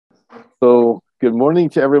So good morning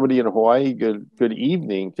to everybody in Hawaii. Good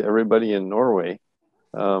evening to everybody in Norway.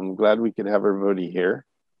 Glad we could have everybody here.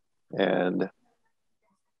 And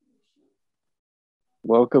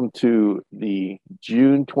welcome to the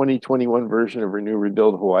June 2021 version of Renew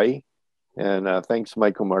Rebuild Hawaii. And thanks,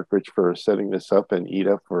 Michael Markrich, for setting this up, and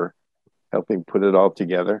Ida for helping put it all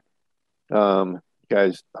together.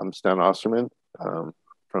 Guys, I'm Stan Osterman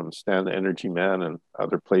from Stan the Energy Man and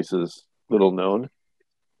other places little known.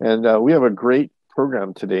 And we have a great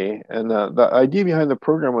program today. And the idea behind the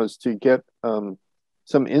program was to get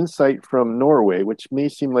some insight from Norway, which may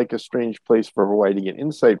seem like a strange place for Hawaii to get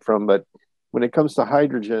insight from. But when it comes to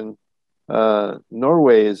hydrogen,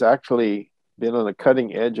 Norway has actually been on the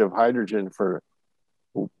cutting edge of hydrogen for,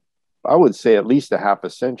 I would say, at least a half a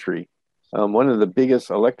century. One of the biggest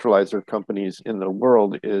electrolyzer companies in the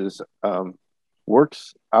world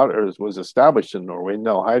was established in Norway,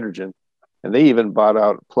 Nel Hydrogen. And they even bought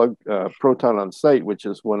out Proton on Site, which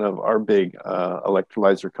is one of our big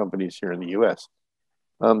electrolyzer companies here in the US.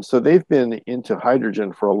 So they've been into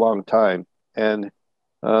hydrogen for a long time. And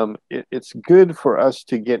it's good for us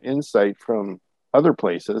to get insight from other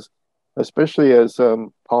places, especially as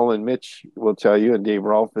Paul and Mitch will tell you, and Dave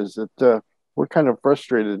Rolfe, is that we're kind of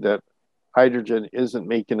frustrated that hydrogen isn't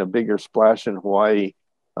making a bigger splash in Hawaii,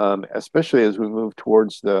 especially as we move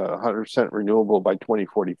towards the 100% renewable by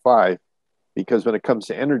 2045. Because when it comes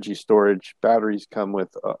to energy storage, batteries come with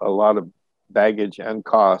a lot of baggage and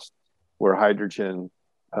cost, where hydrogen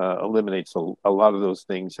eliminates a lot of those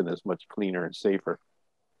things and is much cleaner and safer.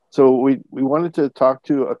 So we wanted to talk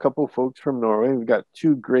to a couple of folks from Norway. We've got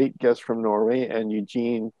two great guests from Norway and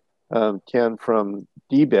Eugene Tian from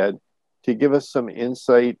DBED to give us some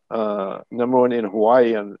insight, number one, in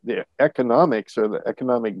Hawaii on the economics or the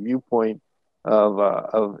economic viewpoint of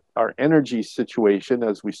our energy situation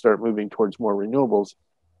as we start moving towards more renewables.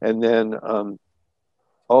 And then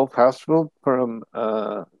Ulf Hafseld from,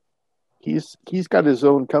 he's got his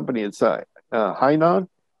own company. It's Hynion,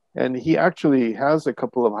 and he actually has a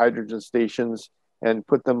couple of hydrogen stations and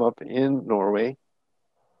put them up in Norway.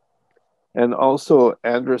 And also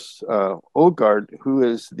Andres Ødegård, who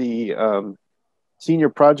is the senior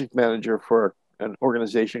project manager for an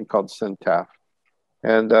organization called SINTEF.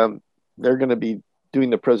 And they're going to be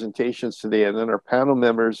doing the presentations today. And then our panel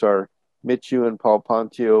members are Mitch, Ewan, Paul,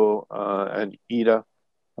 Ponthieux, and Ida,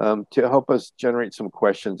 to help us generate some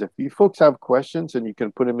questions. If you folks have questions, and you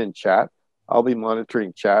can put them in chat, I'll be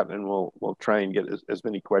monitoring chat, and we'll try and get as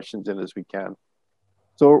many questions in as we can.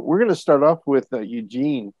 So we're going to start off with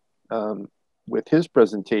Eugene with his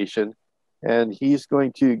presentation, and he's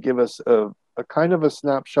going to give us a kind of a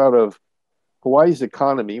snapshot of Hawaii's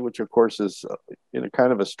economy, which of course is in a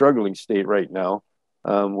kind of a struggling state right now,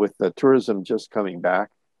 with the tourism just coming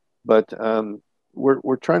back. But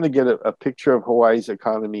we're trying to get a picture of Hawaii's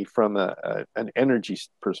economy from an energy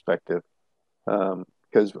perspective,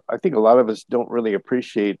 because I think a lot of us don't really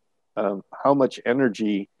appreciate how much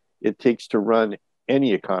energy it takes to run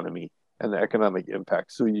any economy and the economic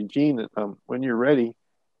impact. So Eugene, when you're ready,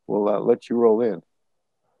 we'll let you roll in.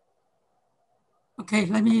 Okay,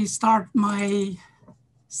 let me start my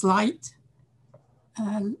slide.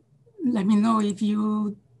 Let me know if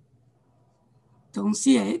you don't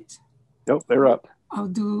see it. Nope, they're up. I'll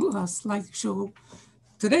do a slideshow.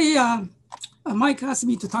 Today, Mike asked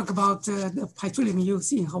me to talk about the petroleum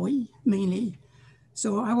use in Hawaii, mainly.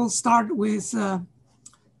 So I will start with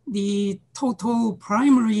the total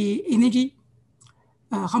primary energy,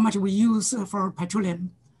 how much we use for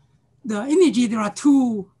petroleum. The energy, there are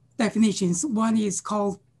two definitions. One is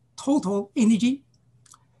called total energy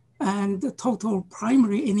and the total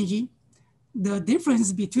primary energy. The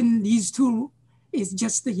difference between these two is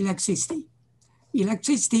just the electricity.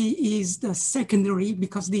 Electricity is the secondary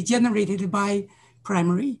because they generated by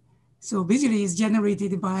primary. So basically it's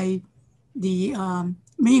generated by the,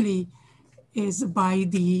 mainly is by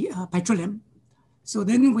the petroleum. So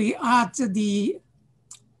then we add the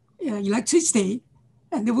electricity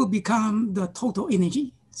and it will become the total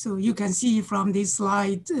energy. So you can see from this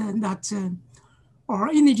slide that our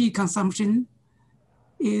energy consumption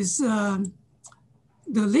is, the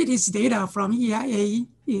latest data from EIA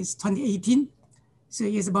is 2018. So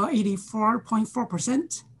it's about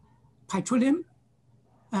 84.4% petroleum.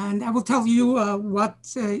 And I will tell you what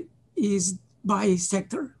is by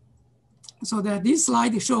sector. So that this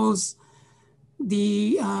slide shows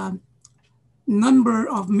the number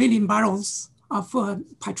of million barrels of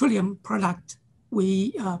petroleum product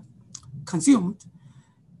we consumed.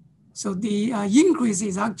 So the increase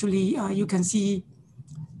is actually, you can see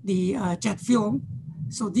the jet fuel.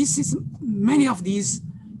 So this is, many of these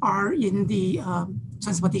are in the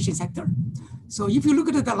transportation sector. So if you look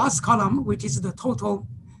at the last column, which is the total,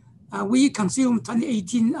 we consumed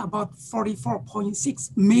 2018 about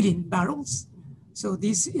 44.6 million barrels. So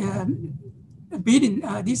this billion,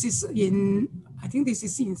 this is in, I think this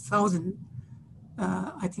is in thousand.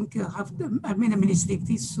 I think I made a mistake.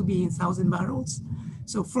 This should be in 1,000 barrels.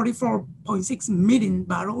 So 44.6 million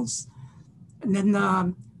barrels. And then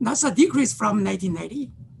that's a decrease from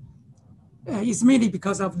 1990. It's mainly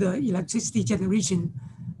because of the electricity generation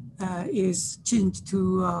is changed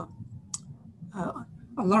to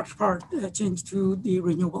a large part changed to the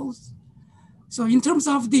renewables. So in terms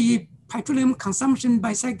of the petroleum consumption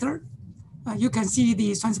by sector, you can see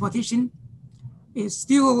the transportation is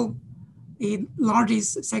still the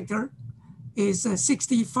largest sector, is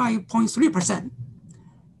 65.3%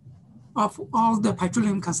 of all the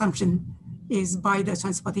petroleum consumption is by the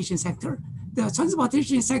transportation sector. The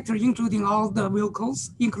transportation sector, including all the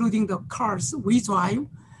vehicles, including the cars we drive,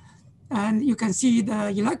 and you can see the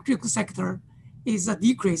electrical sector is a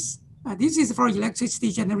decrease. This is for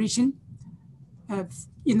electricity generation.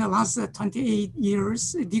 In the last 28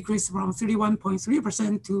 years, it decreased from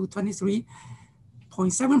 31.3% to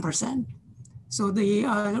 23.7%. So the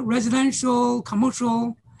residential,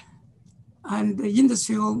 commercial, and the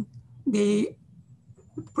industrial, they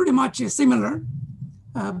pretty much similar,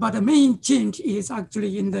 but the main change is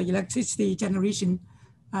actually in the electricity generation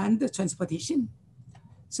and the transportation.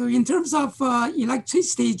 So in terms of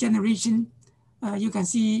electricity generation, you can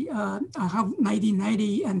see I have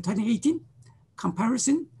 1990 and 2018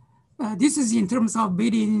 comparison. This is in terms of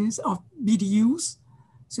billions of BTUs.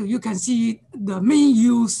 So you can see the main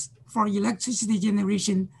use for electricity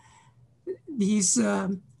generation. These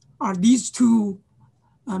are these two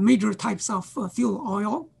major types of fuel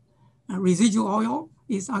oil. Residual oil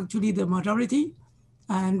is actually the majority,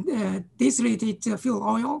 and distillated fuel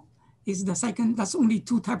oil is the second. That's only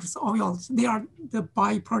two types of oils. They are the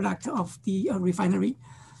byproduct of the refinery.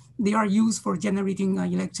 They are used for generating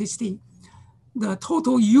electricity. The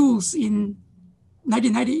total use in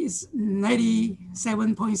 1990 is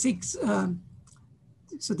 97.6.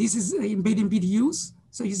 So this is in billion BTUs.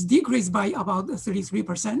 So it's decreased by about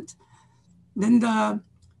 33%. Then the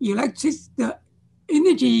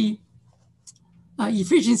energy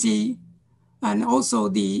efficiency and also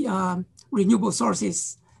the renewable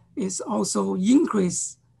sources is also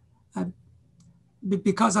increased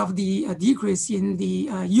because of the decrease in the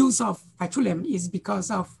use of petroleum is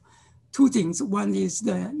because of two things. One is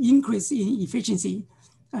the increase in efficiency,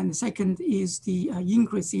 and the second is the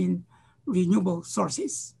increase in renewable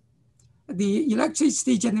sources. The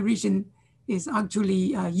electricity generation is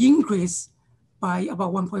actually increased by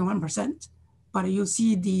about 1.1%, but you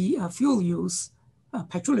see the fuel use,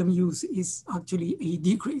 petroleum use is actually a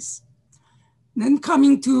decrease. Then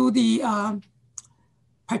coming to the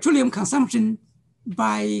petroleum consumption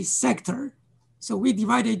by sector. So we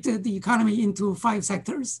divided the economy into 5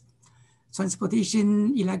 sectors: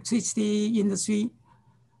 transportation, electricity, industry,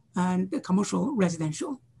 and commercial,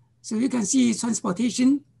 residential. So you can see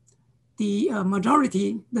transportation, the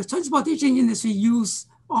majority, the transportation industry use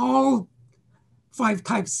all 5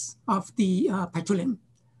 types of the petroleum.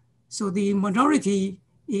 So the majority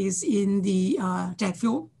is in the jet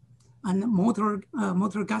fuel and motor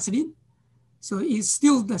gasoline. So it's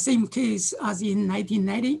still the same case as in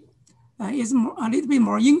 1990. It's a little bit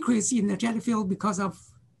more increase in the jet fuel because of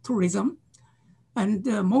tourism. And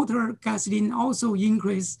the motor gasoline also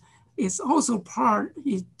increase. It's also part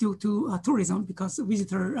is due to tourism because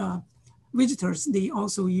visitors, they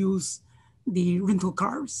also use the rental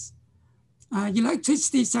cars.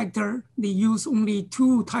 Electricity sector, they use only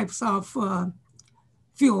 2 types of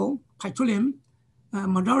fuel, petroleum.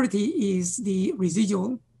 Majority is the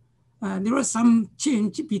residual. There was some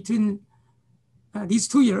change between these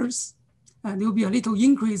 2 years. There will be a little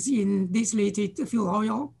increase in distillated fuel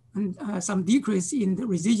oil and some decrease in the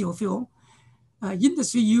residual fuel.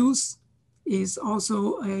 Industry use is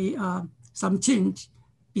also some change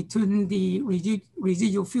between the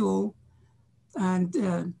residual fuel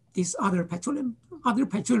and this other petroleum. Other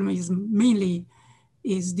petroleum is mainly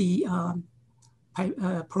the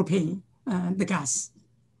propane, the gas.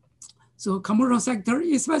 So commercial sector,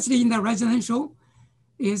 especially in the residential,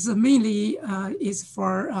 is mainly is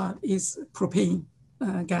propane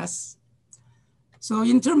gas. So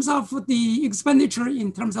in terms of the expenditure,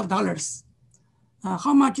 in terms of dollars,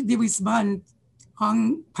 how much did we spend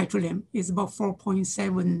on petroleum? Is about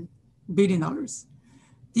 $4.7 billion.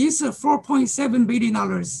 This $4.7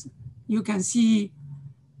 billion, you can see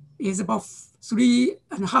is about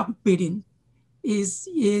 $3.5 billion is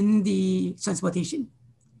in the transportation.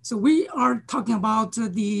 So we are talking about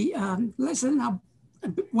the less than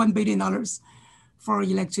 $1 billion for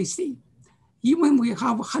electricity. Even we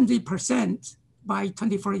have 100% by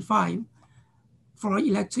 2045 for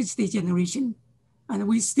electricity generation, and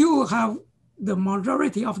we still have the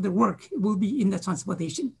majority of the work will be in the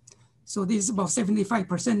transportation. So this is about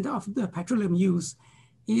 75% of the petroleum use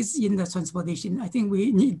is in the transportation. I think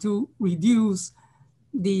we need to reduce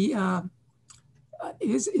the,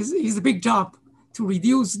 is a big job to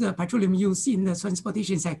reduce the petroleum use in the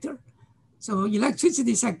transportation sector. So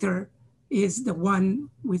electricity sector is the one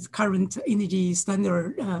with current energy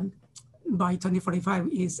standard by 2045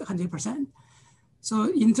 is 100%.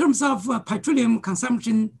 So in terms of petroleum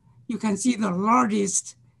consumption, you can see the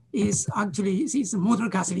largest is actually is motor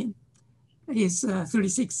gasoline. Is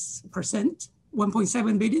 36%,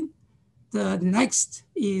 1.7 billion. The next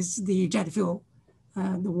is the jet fuel.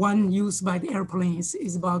 The one used by the airplanes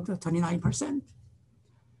is about 29%.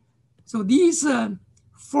 So these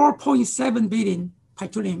 4.7 billion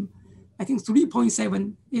petroleum, I think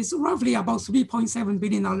 3.7 is roughly about $3.7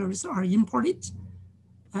 billion are imported.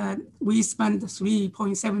 We spend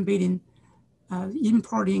 3.7 billion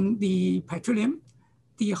importing the petroleum.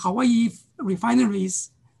 The Hawaii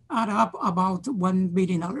refineries add up about $1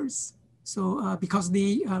 billion. So because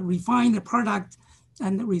they refine the product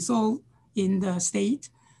and result in the state,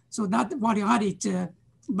 so that value added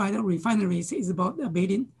by the refineries is about $1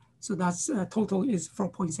 billion. So that's total is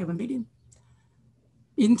 4.7 billion.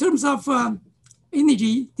 In terms of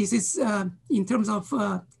energy, this is in terms of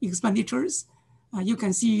expenditures. You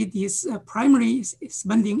can see this primary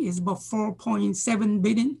spending is about 4.7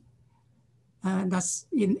 billion. That's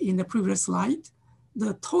in the previous slide.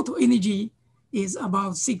 The total energy is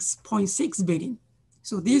about 6.6 billion.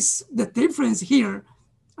 So the difference here,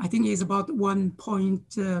 I think is about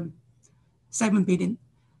 1.7 billion.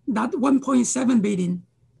 That 1.7 billion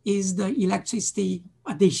is the electricity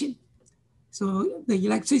addition. So the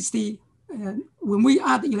electricity, when we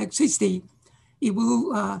add electricity, it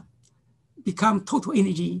will become total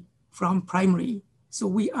energy from primary. So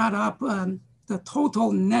we add up the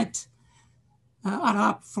total net add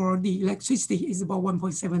up for the electricity is about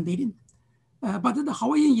 1.7 billion. But the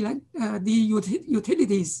Hawaiian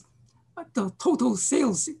utilities, the total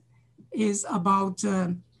sales is about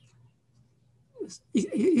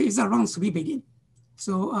is around 3 billion.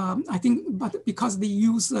 So I think, but because they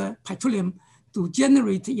use petroleum to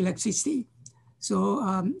generate electricity,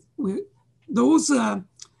 so those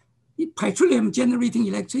petroleum generating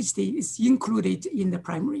electricity is included in the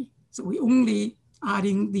primary. So we only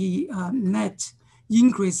adding the net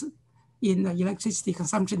increase in the electricity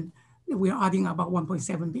consumption. We're adding about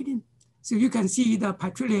 1.7 billion. So you can see the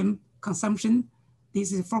petroleum consumption.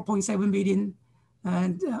 This is 4.7 billion.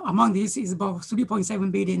 And among this is about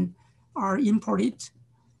 3.7 billion are imported.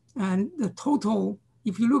 And the total,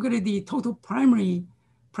 if you look at the total primary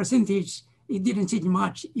percentage, it didn't change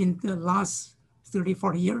much in the last 30,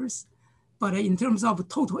 40 years. But in terms of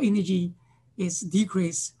total energy, it's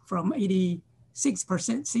decreased from 87%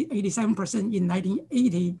 in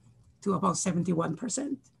 1980 to about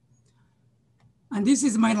 71%. And this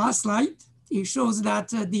is my last slide. It shows that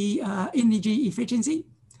the energy efficiency,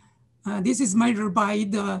 this is measured by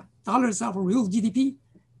the dollars of real GDP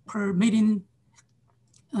per million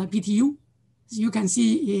BTU. As you can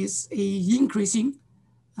see is increasing.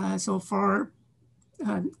 So for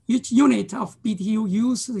each unit of BTU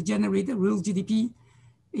used to generate the real GDP,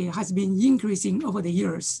 it has been increasing over the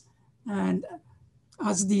years. And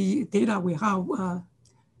as the data we have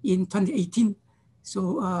in 2018,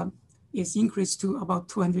 so it's increased to about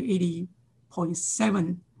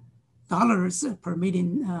 $280.7 per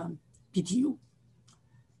million BTU.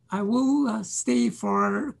 I will stay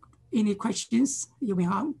for any questions you may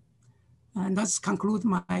have. And that's conclude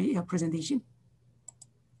my presentation.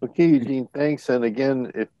 Okay, Eugene, thanks. And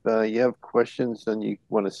again, if you have questions, then you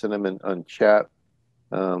want to send them in on chat.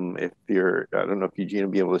 If you're, I don't know if Eugene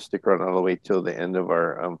will be able to stick around all the way till the end of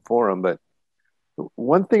our forum, but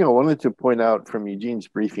one thing I wanted to point out from Eugene's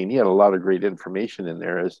briefing, he had a lot of great information in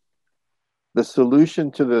there, is the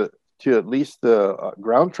solution to at least the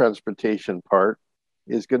ground transportation part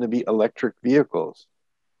is going to be electric vehicles.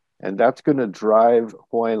 And that's going to drive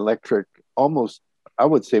Hawaiian Electric almost, I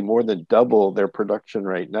would say, more than double their production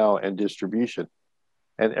right now and distribution.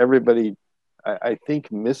 And everybody, I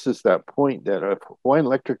think, misses that point that if Hawaiian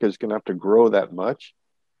Electric is going to have to grow that much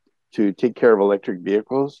to take care of electric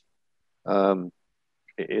vehicles,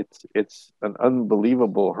 it's an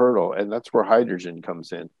unbelievable hurdle. And that's where hydrogen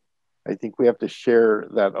comes in. I think we have to share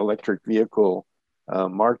that electric vehicle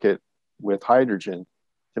market with hydrogen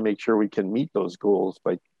to make sure we can meet those goals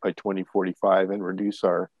by 2045 and reduce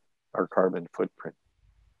our carbon footprint.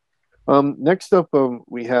 Next up,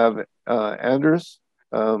 we have Anders.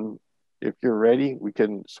 If you're ready, we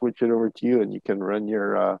can switch it over to you, and you can run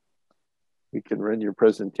your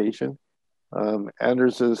presentation.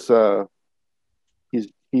 Anders is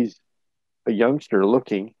he's a youngster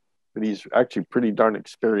looking, but he's actually pretty darn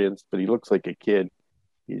experienced. But he looks like a kid.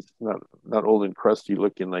 He's not old and crusty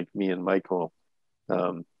looking like me and Michael.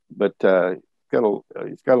 But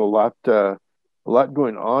he's got a lot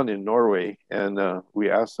going on in Norway, and we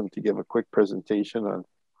asked him to give a quick presentation on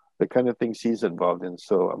the kind of things he's involved in.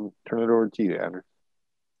 So I'm turning it over to you, Anders.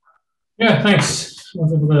 Yeah, thanks. For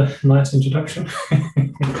the nice introduction.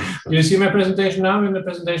 Do you see my presentation now in the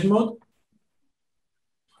presentation mode?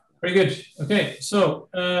 Very good. Okay, so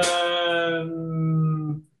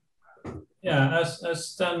yeah,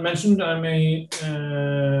 as Dan mentioned, I'm a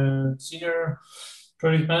senior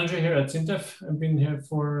project manager here at SINTEF. I've been here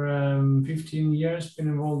for 15 years, been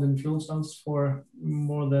involved in fuel cells for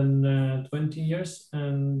more than 20 years,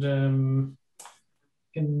 and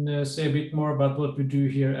can say a bit more about what we do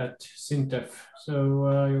here at SINTEF.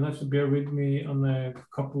 So you'll have to bear with me on a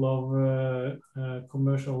couple of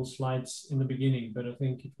commercial slides in the beginning, but I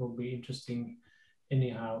think it will be interesting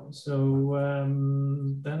anyhow. So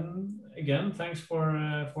then again, thanks for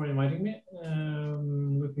inviting me.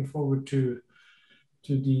 Looking forward to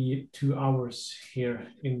the 2 hours here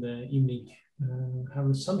in the evening. Have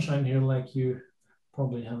the sunshine here like you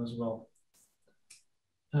probably have as well.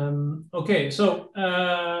 Okay, so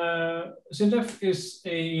SINTEF is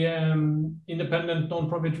a independent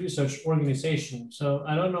non-profit research organization. So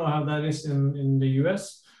I don't know how that is in the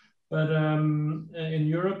US, but in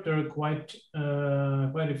Europe there are quite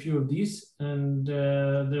a few of these, and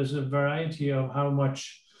there's a variety of how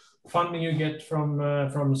much funding you get from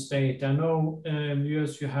the state. I know in the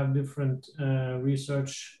US you have different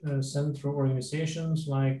research center organizations.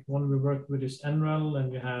 Like one we work with is NREL,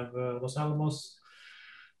 and you have Los Alamos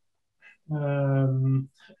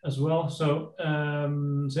as well. So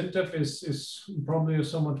SINTEF is probably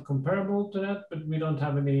somewhat comparable to that, but we don't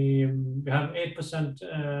have any. We have 8%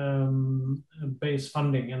 base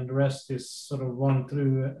funding, and the rest is sort of run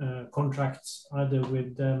through contracts either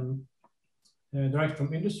with direct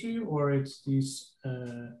from industry, or it's these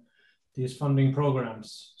funding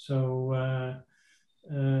programs. So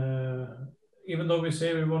even though we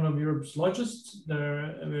say we're one of Europe's largest,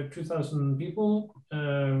 we're 2,000 people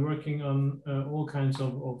working on all kinds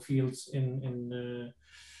of fields in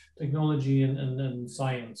technology and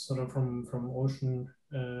science, sort of from ocean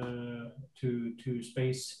to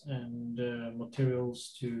space, and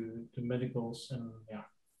materials to medicals, and yeah,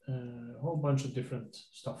 a whole bunch of different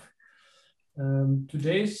stuff.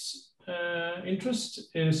 Today's interest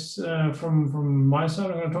is from my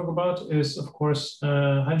side. I'm going to talk about is, of course,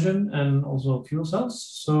 hydrogen and also fuel cells.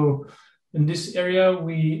 So in this area,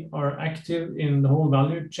 we are active in the whole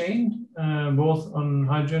value chain, both on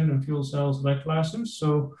hydrogen and fuel cells electrolyzers.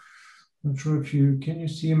 So I'm not sure if can you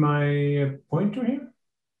see my pointer here?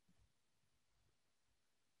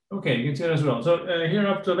 Okay, you can see that as well. So here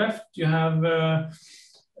up to the left, you have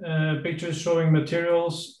pictures showing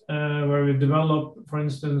materials where we develop, for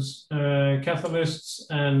instance, catalysts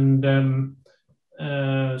and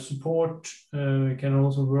support. We can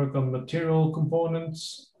also work on material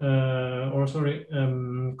components,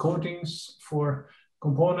 coatings for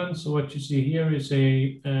components. So what you see here is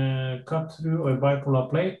a cut through or a bipolar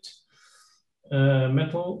plate,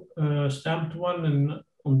 metal stamped one, and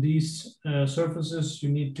on these surfaces you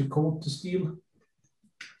need to coat the steel.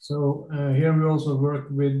 So here we also work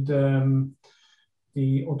with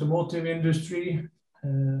the automotive industry,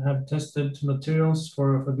 have tested materials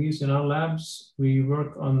for these in our labs. We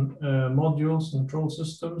work on modules and control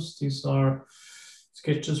systems. These are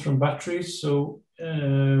sketches from batteries. So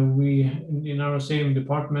in our same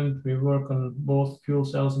department, we work on both fuel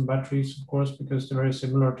cells and batteries, of course, because they're very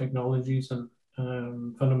similar technologies and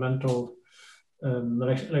fundamental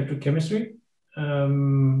electrochemistry.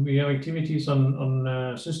 We have activities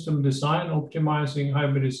on system design, optimizing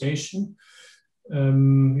hybridization.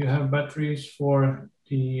 You have batteries for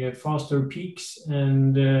the faster peaks,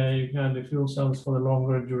 and you can have the fuel cells for the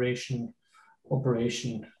longer duration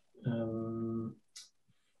operation.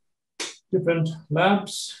 Different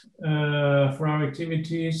labs for our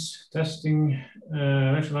activities, testing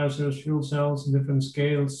electrolyzers, fuel cells in different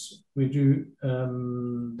scales. We do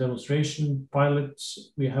demonstration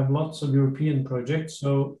pilots. We have lots of European projects.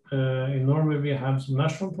 So in Norway, we have some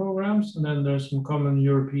national programs, and then there's some common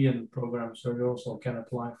European programs where we also can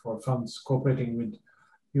apply for funds cooperating with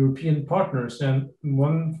European partners. And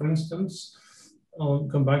one, for instance, I'll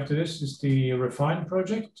come back to this, is the REFINE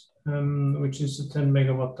project, which is a 10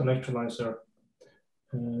 megawatt electrolyzer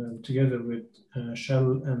together with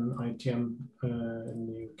Shell and ITM in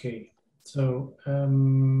the UK. So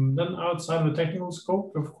then outside the technical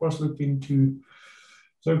scope, of course, looked into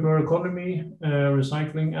circular economy,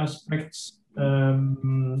 recycling aspects,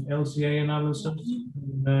 LCA analysis,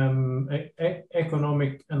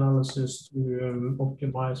 economic analysis to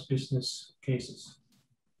optimize business cases.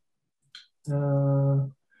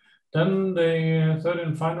 Then the third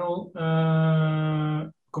and final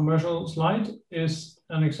commercial slide is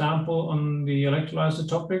an example on the electrolyzer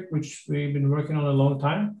topic, which we've been working on a long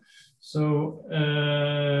time. So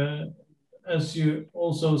as you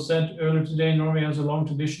also said earlier today, Norway has a long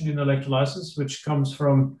tradition in electrolysis, which comes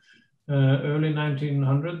from early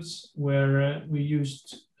 1900s, where we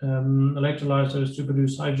used electrolyzers to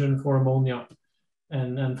produce hydrogen for ammonia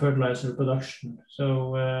and fertilizer production.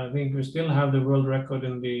 So I think we still have the world record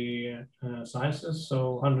in the sizes.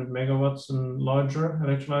 So 100 megawatts and larger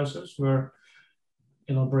electrolyzers were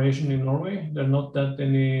in operation in Norway. They're not that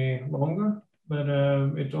any longer, but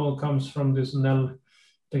it all comes from this NEL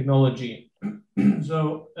technology.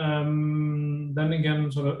 So then again,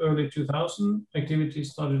 sort of early 2000, activity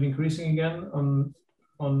started increasing again on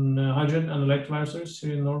hydrogen and electrolyzers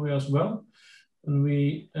here in Norway as well. And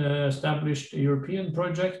we established a European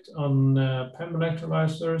project on PEM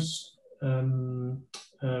electrolyzers,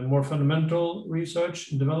 more fundamental research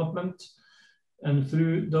and development. And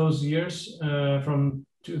through those years, from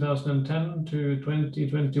 2010 to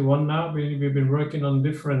 2021 now, we've been working on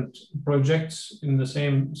different projects in the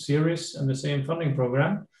same series and the same funding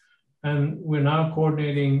program. And we're now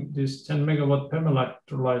coordinating this 10 megawatt PEM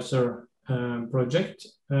electrolyzer project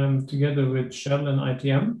together with Shell and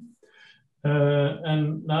ITM.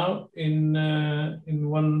 And now in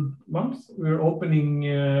 1 month, we're opening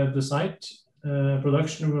the site.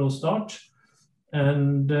 Production will start.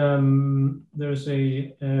 And there's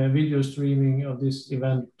a video streaming of this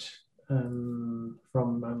event from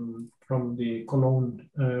the Malone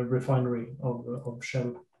refinery of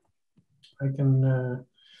Shell. I can.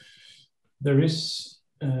 There is.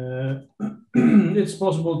 It's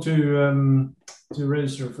possible to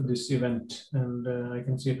register for this event, and I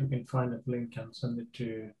can see if I can find that link and send it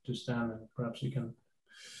to Stan, and perhaps you can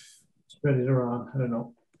spread it around. I don't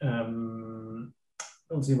know.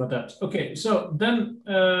 We'll see about that. Okay, so then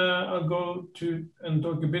I'll go to and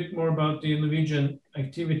talk a bit more about the Norwegian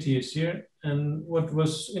activities here. And what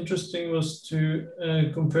was interesting was to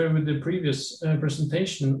compare with the previous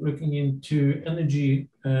presentation, looking into energy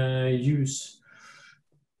use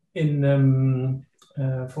in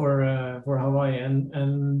for Hawaii,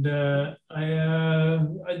 and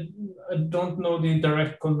I don't know the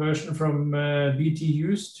direct conversion from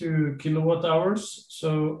BTUs to kilowatt hours,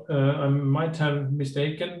 so I might have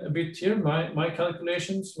mistaken a bit here. My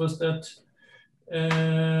calculations was that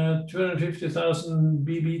 250,000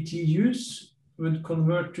 BBTUs would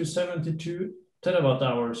convert to 72 terawatt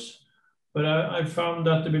hours, but I found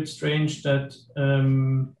that a bit strange that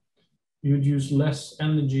you'd use less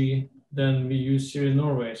energy than we use here in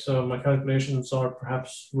Norway. So my calculations are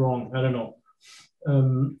perhaps wrong. I don't know.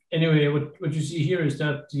 Anyway, what you see here is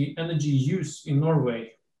that the energy use in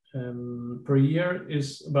Norway per year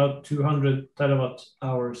is about 200 terawatt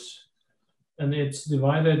hours. And it's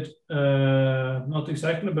divided, not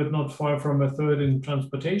exactly, but not far from a third in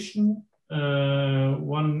transportation,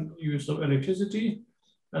 one use of electricity,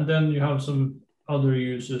 and then you have some other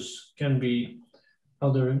uses, can be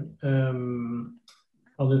other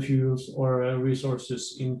fuels or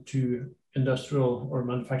resources into industrial or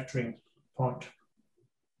manufacturing part.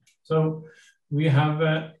 So we have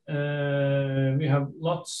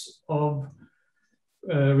lots of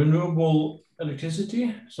renewable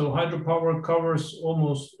electricity. So hydropower covers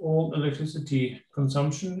almost all electricity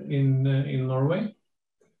consumption in Norway.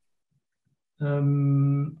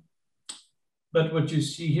 But what you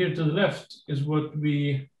see here to the left is what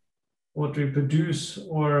we produce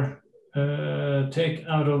or take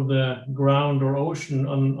out of the ground or ocean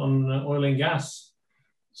on oil and gas.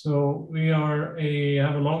 So we have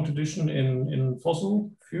a long tradition in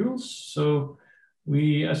fossil fuels. So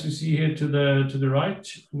we, as you see here to the right,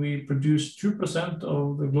 we produce 2%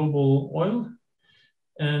 of the global oil,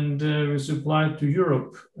 and we supply to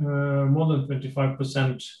Europe more than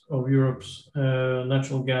 25% of Europe's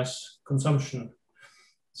natural gas consumption.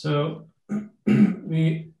 So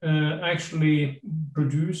we actually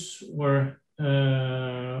produce or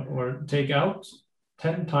take out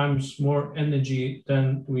 10 times more energy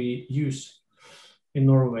than we use in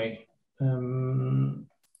Norway.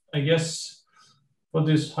 I guess For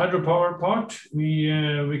this hydropower part,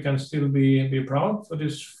 we can still be proud. For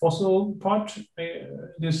this fossil part,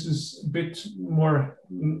 this is a bit more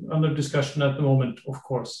under discussion at the moment, of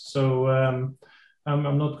course. So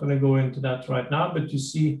I'm not going to go into that right now, but you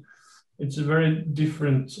see, it's a very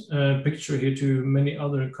different picture here to many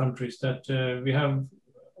other countries that we have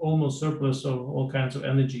almost surplus of all kinds of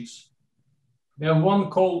energies. We have one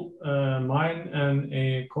coal mine and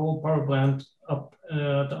a coal power plant up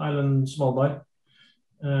at the island Svalbard.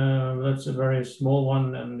 That's a very small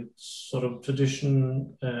one, and it's sort of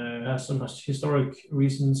tradition, has some historic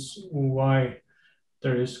reasons why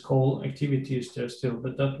there is coal activities there still,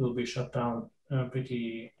 but that will be shut down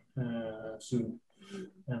pretty soon.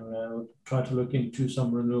 And we'll try to look into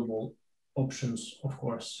some renewable options, of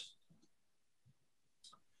course.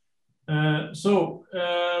 Then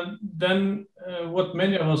what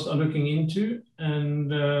many of us are looking into and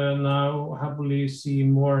now happily see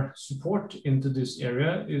more support into this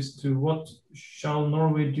area is to what shall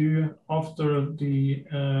Norway do after the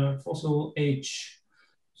fossil age.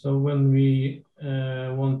 So when we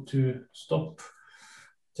want to stop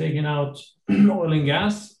taking out oil and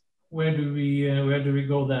gas, where do we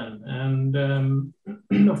go then? And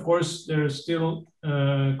of course, there is still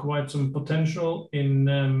quite some potential in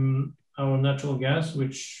our natural gas,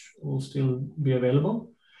 which will still be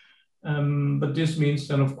available. But this means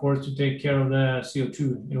then, of course, to take care of the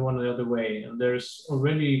CO2 in one or the other way. And there's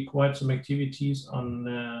already quite some activities on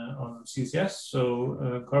CCS,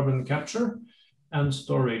 so carbon capture and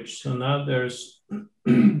storage. So now there's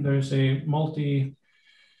a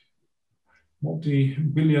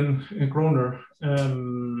multi-billion kroner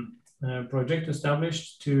project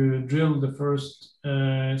established to drill the first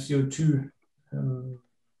CO2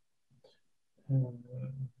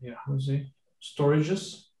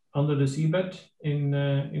 storages under the seabed in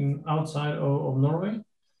outside of Norway.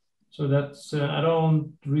 So that's I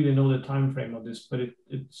don't really know the time frame of this, but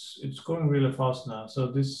it's going really fast now. So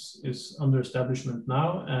this is under establishment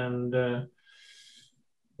now, and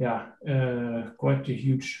quite a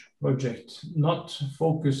huge project. Not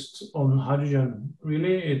focused on hydrogen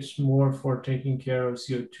really. It's more for taking care of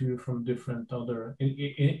CO2 from different other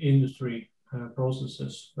industry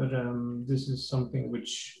processes, but this is something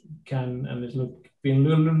which can and is being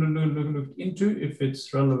looked into if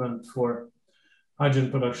it's relevant for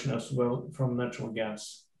hydrogen production as well from natural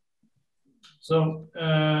gas. So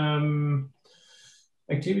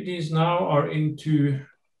activities now are into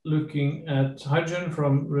looking at hydrogen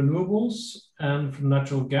from renewables and from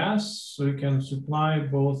natural gas, so we can supply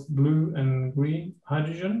both blue and green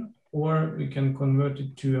hydrogen, or we can convert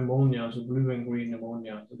it to ammonia, so blue and green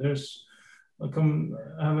ammonia. So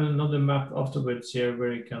I have another map afterwards here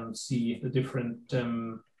where you can see the different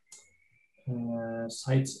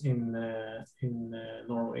sites in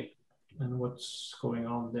Norway and what's going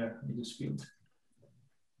on there in this field.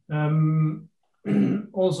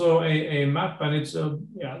 Also a map, and it's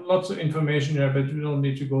lots of information there, but we don't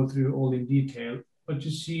need to go through all in detail. But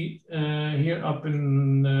you see here up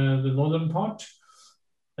in the northern part,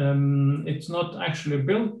 it's not actually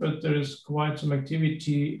built, but there is quite some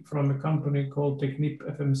activity from a company called Technip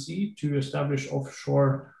FMC to establish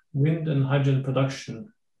offshore wind and hydrogen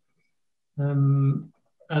production.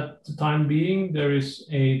 At the time being, there is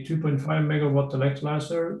a 2.5 megawatt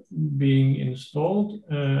electrolyzer being installed.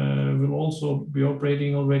 Will also be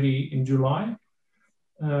operating already in July,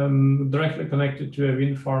 directly connected to a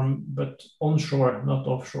wind farm, but onshore, not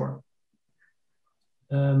offshore.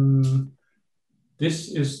 This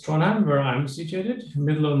is Trondheim, where I'm situated,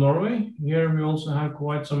 middle of Norway. Here we also have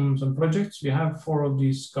quite some projects. We have 4 of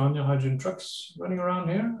these Scania hydrogen trucks running around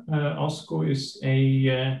here. Asko is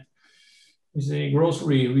a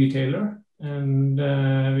grocery retailer, and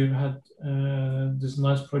we've had this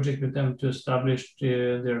nice project with them to establish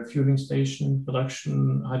their fueling station,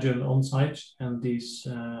 production hydrogen on site, and these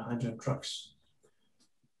hydrogen trucks.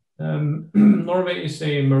 Norway is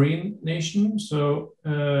a marine nation, so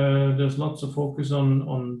there's lots of focus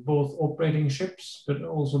on both operating ships, but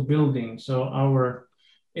also building. So our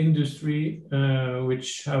industry,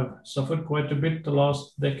 which have suffered quite a bit the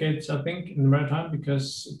last decades, I think, in the maritime,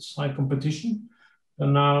 because it's high competition,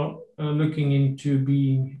 and now looking into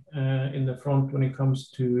being in the front when it comes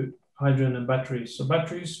to hydrogen and batteries. So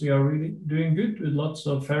batteries, we are really doing good with lots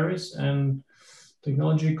of ferries and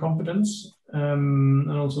technology competence,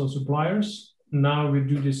 and also suppliers. Now we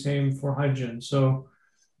do the same for hydrogen. So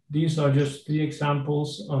these are just 3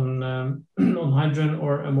 examples on hydrogen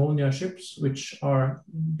or ammonia ships, which are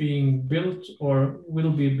being built or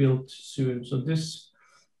will be built soon. So this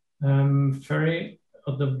ferry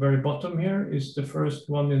at the very bottom here is the first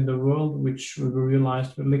one in the world which will be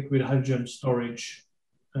realized with liquid hydrogen storage.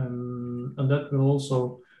 And that will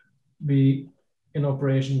also be in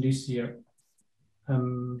operation this year.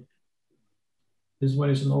 This one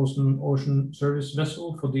is an ocean service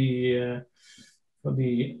vessel for the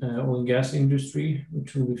oil and gas industry,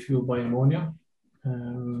 which will be fueled by ammonia.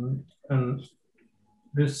 And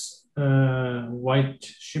this white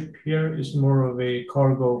ship here is more of a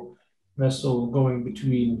cargo vessel going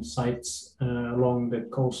between sites along the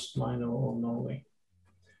coastline of Norway.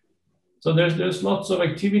 So there's lots of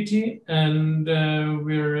activity, and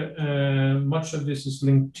much of this is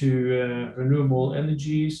linked to renewable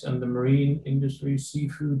energies and the marine industry,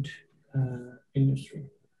 seafood industry.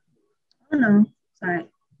 Oh no, sorry.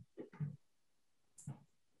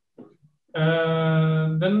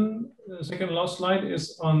 Then the second last slide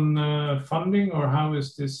is on funding, or how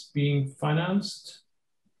is this being financed,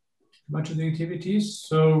 much of the activities.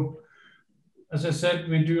 So as I said,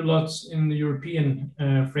 we do lots in the European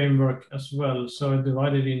framework as well. So I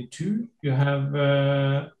divided in two. You have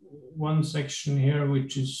one section here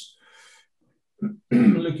which is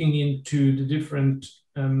looking into the different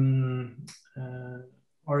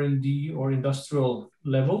R&D or industrial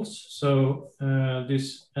levels. So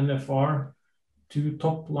this NFR, two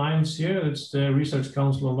top lines here, it's the Research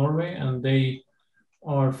Council of Norway, and they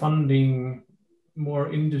are funding more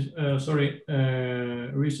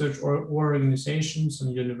research organizations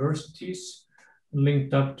and universities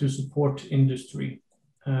linked up to support industry.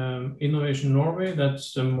 Innovation Norway,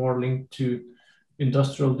 that's more linked to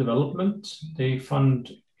industrial development. They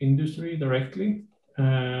fund industry directly,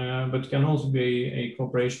 but can also be a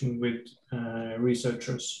cooperation with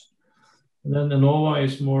researchers. And then Enova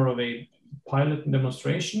is more of a pilot and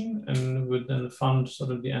demonstration, and would then fund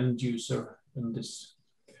sort of the end user in this.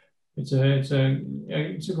 It's a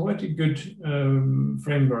quite a good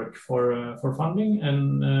framework for funding,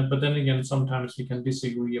 and but then again, sometimes we can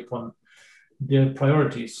disagree upon their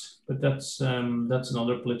priorities, but that's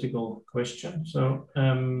another political question. So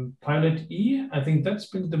Pilot E, I think that's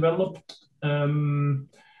been developed after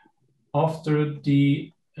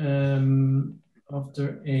a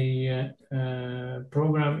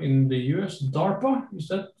program in the US, DARPA. Is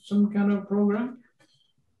that some kind of program?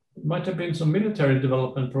 It might have been some military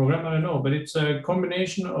development program, I don't know, but it's a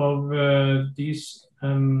combination of these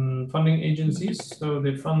funding agencies. So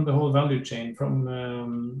they fund the whole value chain from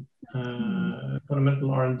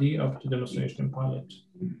fundamental R&D up to demonstration and pilot.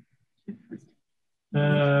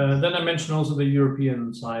 Then I mentioned also the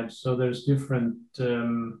European side. So there's different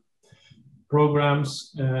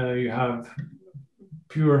programs. You have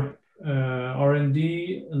pure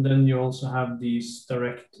R&D, and then you also have these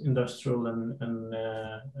direct industrial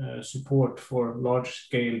and support for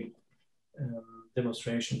large-scale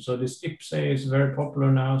demonstration. So this IPCEI is very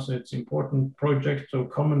popular now, so it's important project of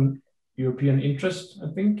common European interest, I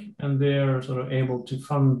think, and they are sort of able to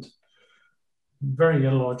fund very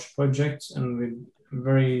large projects and with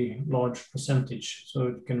very large percentage, so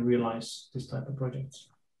it can realize this type of projects.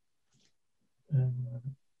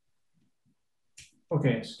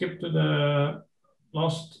 Okay, skip to the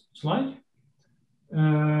last slide,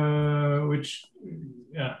 which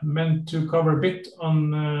meant to cover a bit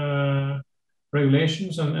on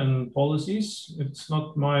regulations and policies. It's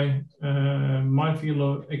not my field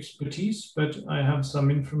of expertise, but I have some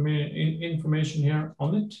information here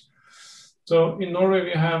on it. So in Norway,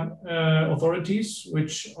 we have authorities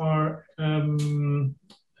which are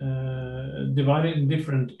divided in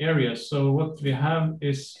different areas. So what we have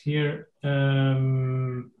is here,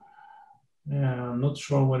 I'm not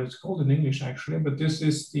sure what it's called in English actually, but this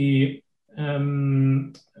is the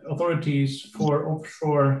authorities for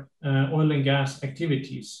offshore oil and gas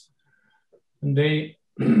activities. And they,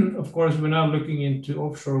 of course, we're now looking into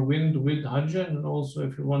offshore wind with hydrogen, and also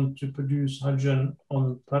if you want to produce hydrogen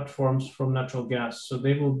on platforms from natural gas. So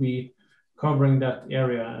they will be covering that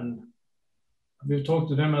area, and we've talked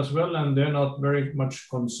to them as well, and they're not very much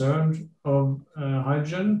concerned of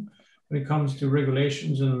hydrogen when it comes to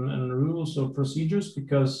regulations and rules or procedures,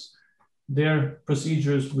 because their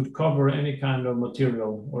procedures would cover any kind of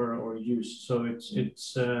material or use. So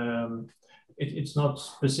it's not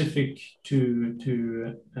specific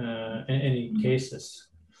to any cases.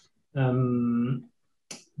 The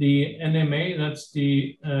NMA, that's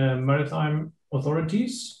the Maritime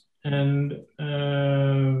Authorities, and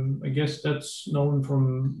I guess that's known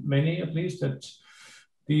from many, at least, that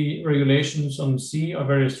the regulations on sea are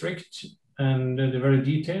very strict and they're very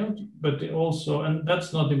detailed, but they also, and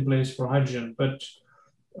that's not in place for hydrogen, but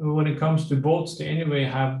when it comes to boats, they anyway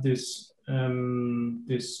have this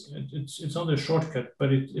it's not a shortcut,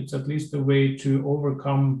 but it's at least a way to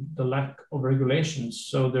overcome the lack of regulations.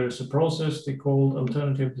 So there's a process they call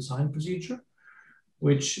alternative design procedure,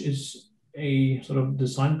 which is a sort of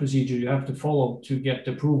design procedure you have to follow to get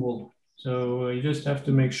approval. So you just have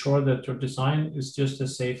to make sure that your design is just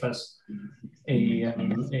as safe as a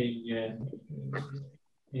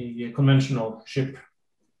conventional ship.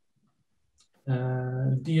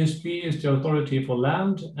 DSB is the authority for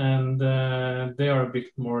land, and they are a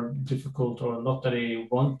bit more difficult, or not that they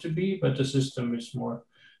want to be, but the system is more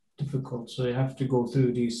difficult. So they have to go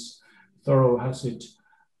through these thorough hazard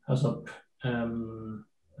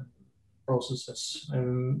processes. I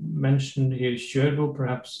mentioned here Ødegård,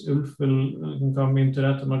 perhaps Ulf will come into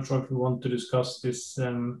that. I'm not sure if we want to discuss this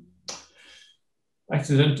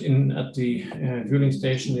accident at the fueling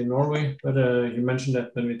station in Norway, but you mentioned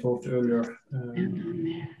that when we talked earlier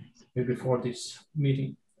before this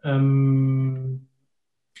meeting.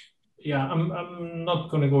 Yeah, I'm not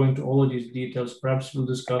going to go into all of these details. Perhaps we'll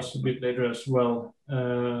discuss a bit later as well.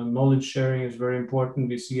 Knowledge sharing is very important.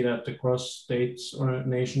 We see that across states or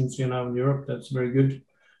nations, in Europe. That's very good.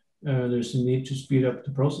 There's a need to speed up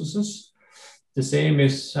the processes. The same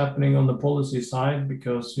is happening on the policy side,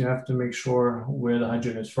 because you have to make sure where the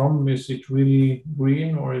hydrogen is from. Is it really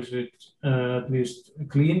green, or is it at least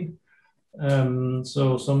clean?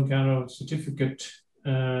 So some kind of certificate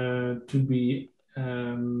to be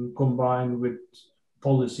combined with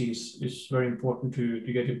policies is very important to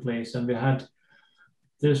get in place. And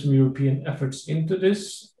there's some European efforts into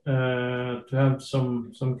this to have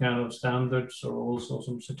some kind of standards, or also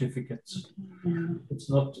some certificates. It's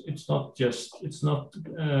not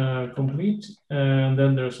complete. And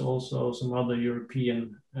then there's also some other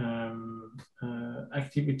European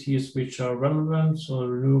activities which are relevant. So the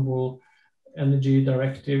Renewable Energy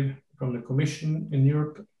Directive from the Commission in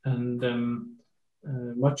Europe, and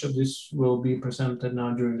much of this will be presented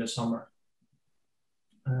now during the summer.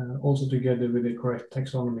 Also together with the correct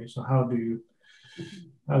taxonomy. So how do you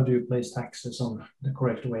place taxes on the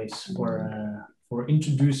correct ways for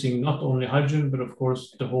introducing not only hydrogen, but of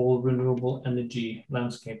course the whole renewable energy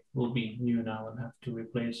landscape will be new now and have to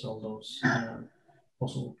replace all those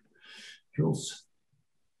fossil fuels.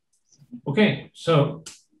 Okay, so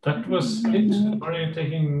that was it. Sorry,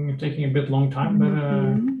 taking a bit long time, but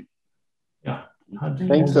yeah.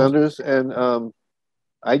 Thanks, Anders. And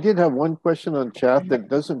I did have one question on chat that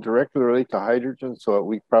doesn't directly relate to hydrogen, so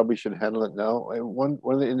we probably should handle it now. One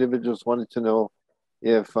of the individuals wanted to know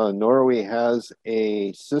if Norway has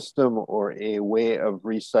a system or a way of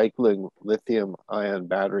recycling lithium-ion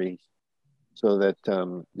batteries so that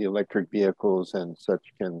the electric vehicles and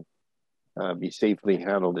such can be safely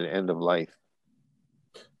handled at end of life.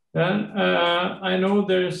 I know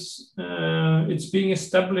it's being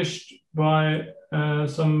established by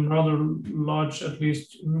some rather large, at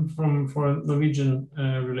least for Norwegian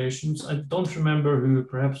relations. I don't remember who,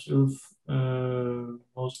 perhaps Ulf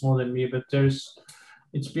knows more than me, but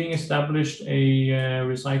it's being established a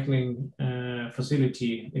recycling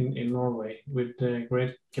facility in Norway with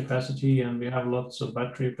great capacity, and we have lots of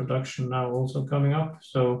battery production now also coming up.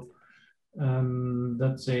 So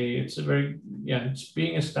it's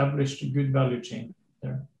being established, a good value chain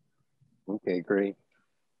there. Okay, great.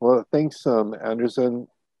 Well, thanks, Anderson.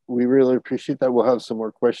 We really appreciate that. We'll have some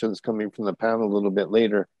more questions coming from the panel a little bit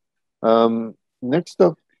later. Next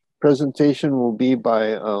up presentation will be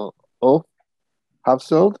by Ulf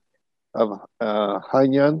Hafseld of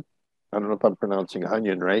Hynion. I don't know if I'm pronouncing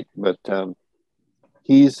Hynion right, but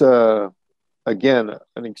he's again,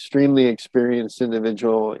 an extremely experienced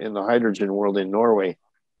individual in the hydrogen world in Norway,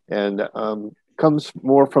 and comes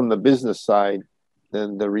more from the business side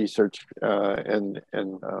than the research and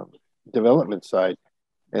development side.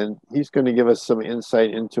 And he's going to give us some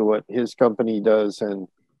insight into what his company does and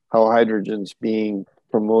how hydrogen's being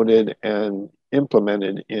promoted and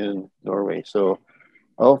implemented in Norway. So,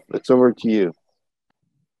 Ulf, it's over to you.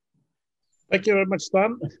 Thank you very much,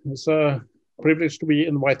 Dan. It's a privilege to be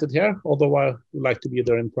invited here, although I would like to be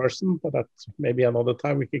there in person, but that maybe another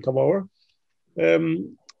time we can come over.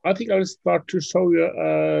 I think I'll start to show you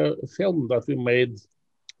a film that we made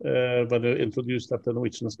when we introduced at the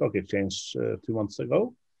Norwegian Stock Exchange 2 months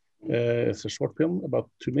ago. It's a short film, about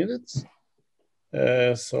 2 minutes.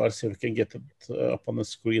 So I'll see if we can get it up on the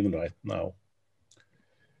screen right now.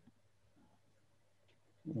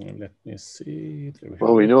 Let me see.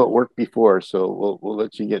 Well, we know it worked before, so we'll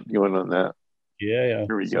let you get going on that. Yeah.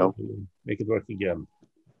 Here we go. We'll make it work again.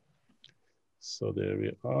 So there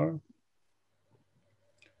we are.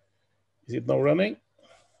 Is it now running?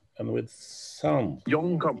 and with sound.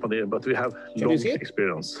 Young company, but we have long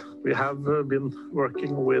experience. We have been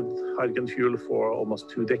working with hydrogen fuel for almost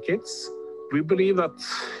 2 decades. We believe that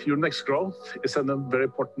Euronext growth is a very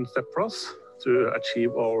important step for us to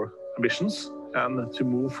achieve our ambitions and to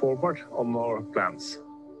move forward on our plans.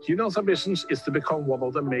 Hynion's ambitions is to become one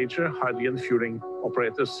of the major hydrogen fueling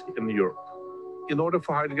operators in Europe. In order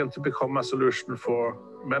for hydrogen to become a solution for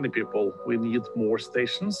many people, we need more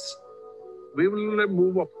stations. We will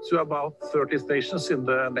move up to about 30 stations in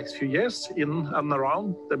the next few years in and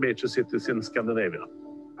around the major cities in Scandinavia.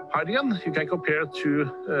 Hydrogen, you can compare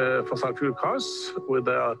to fossil fuel cars with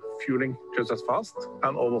fueling just as fast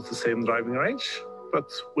and almost the same driving range. But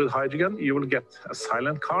with hydrogen, you will get a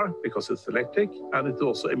silent car because it's electric, and it will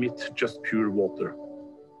also emit just pure water.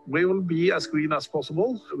 We will be as green as possible.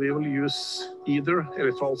 We will use either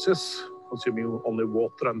electrolysis, consuming only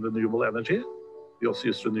water and renewable energy. We also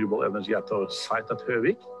use renewable energy at our site at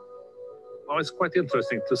Høvik. Now it's quite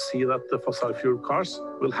interesting to see that the fossil fuel cars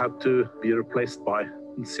will have to be replaced by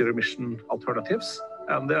zero-emission alternatives.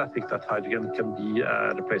 And I think that hydrogen can be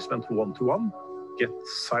a replacement one-to-one. Get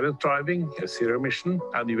silent driving, zero emission,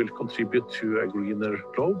 and you will contribute to a greener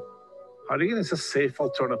globe. Hydrogen is a safe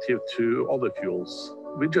alternative to other fuels.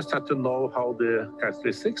 We just have to know how the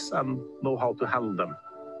characteristics and know how to handle them.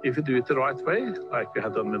 If you do it the right way, like we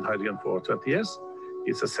have done with hydrogen for 20 years,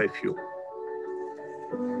 it's a safe fuel.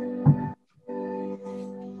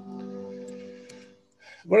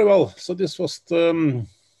 Very well. So this was the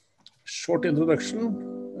short introduction.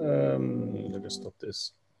 Let me stop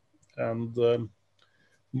this and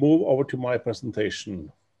move over to my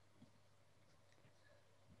presentation.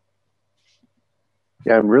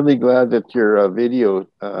 Yeah, I'm really glad that your video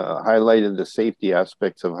highlighted the safety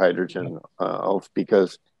aspects of hydrogen, Ulf,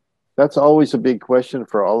 because that's always a big question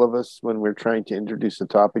for all of us when we're trying to introduce a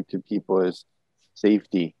topic to people is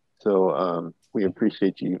safety. So we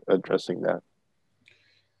appreciate you addressing that.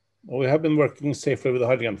 Well, we have been working safely with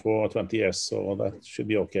hydrogen for 20 years, so that should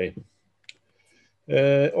be okay.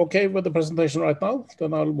 Okay with the presentation right now,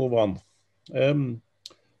 then I'll move on.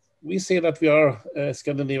 We say that we are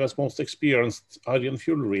Scandinavia's most experienced hydrogen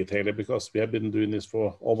fuel retailer because we have been doing this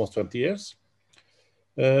for almost 20 years.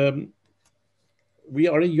 We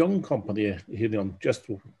are a young company, Hynion, just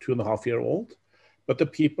 2.5 years old, but the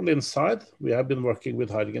people inside, we have been working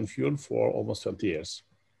with hydrogen fuel for almost 20 years.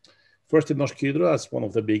 First in Norsk Hydro as one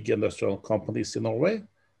of the big industrial companies in Norway,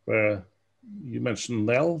 where you mentioned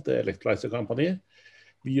Nel, the electrolyzer company.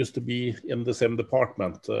 We used to be in the same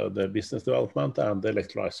department, the business development and the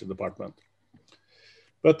electrolyzer department.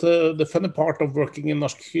 But the funny part of working in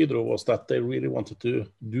Norsk Hydro was that they really wanted to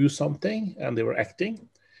do something, and they were acting,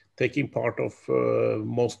 taking part of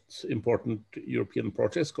most important European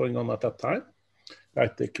projects going on at that time,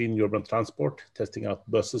 like the clean urban transport, testing out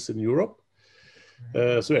buses in Europe.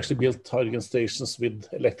 So we actually built hydrogen stations with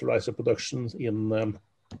electrolyzer production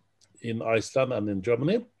in Iceland and in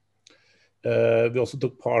Germany. We also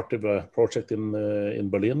took part of a project in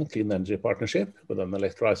Berlin, Clean Energy Partnership, with an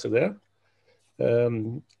electrolyzer there.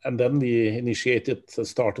 And then we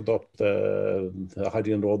started up the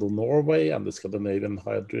Hydrogen Road of Norway and the Scandinavian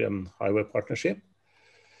Hydrogen Highway Partnership.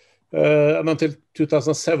 And until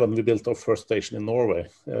 2007, we built our first station in Norway,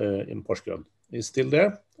 in Porsgrunn. It's still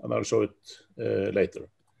there, and I'll show it later.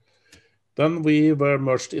 Then we were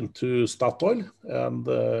merged into Statoil, and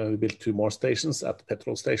we built 2 more stations at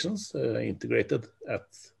petrol stations, integrated at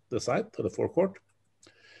the site, at the forecourt,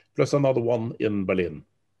 plus another one in Berlin.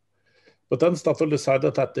 But then Statoil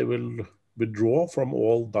decided that they will withdraw from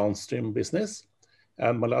all downstream business.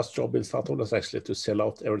 And my last job in Statoil was actually to sell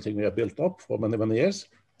out everything we have built up for many, many years,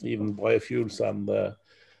 even biofuels and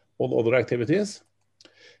all other activities.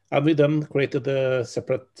 And we then created a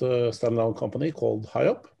separate standalone company called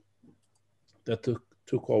Hyop that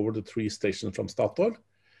took over the 3 stations from Statoil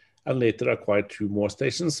and later acquired 2 more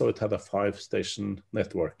stations, so it had a 5-station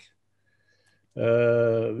network.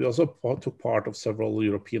 We also took part of several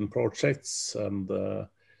European projects and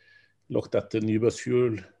looked at the new bus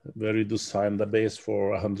fuel, where we designed the base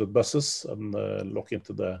for 100 buses and look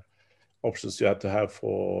into the options you had to have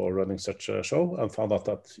for running such a show, and found out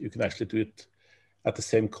that you can actually do it at the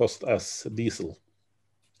same cost as diesel.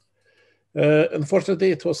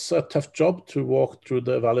 Unfortunately, it was a tough job to walk through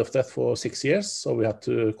the Valley of Death for 6 years, so we had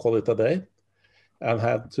to call it a day and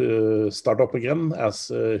had to start up again as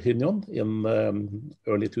Hynion in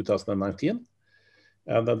early 2019.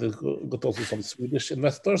 And then we got also some Swedish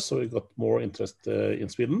investors, so we got more interest in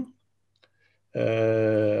Sweden.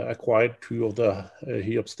 Acquired 2 of the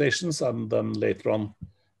Hyop stations, and then later on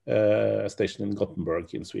a station in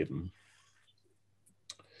Gothenburg in Sweden.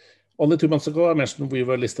 Only 2 months ago, I mentioned we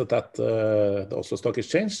were listed at the Oslo Stock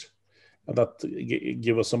Exchange, and that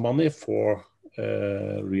gave us some money for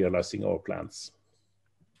realizing our plans.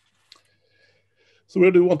 So where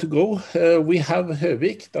do we want to go? We have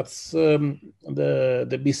Høvik, that's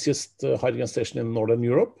the busiest hydrogen station in Northern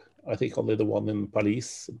Europe. I think only the one in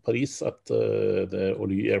Paris at the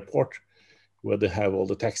Orly airport, where they have all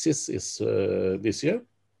the taxis, is this year.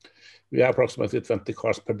 We have approximately 20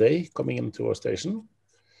 cars per day coming into our station,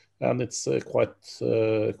 and it's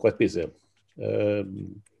quite busy.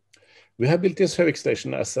 We have built this Høvik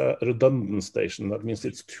station as a redundant station. That means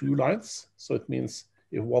it's 2 lines. So it means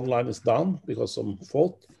if one line is down because of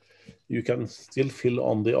fault, you can still fill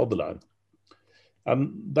on the other line.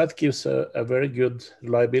 And that gives a very good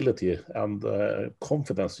reliability and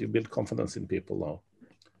confidence. You build confidence in people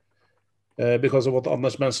now. Because of what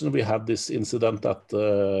Anders mentioned, we had this incident at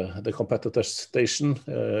the competitor station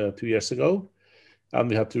 2 years ago, and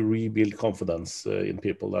we had to rebuild confidence in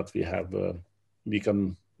people that we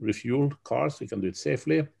can refuel cars, we can do it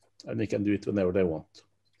safely, and we can do it whenever they want.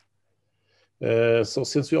 So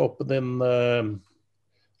since we opened in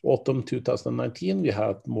autumn 2019, we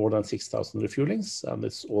had more than 6,000 refuelings, and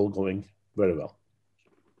it's all going very well.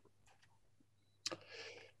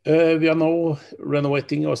 We are now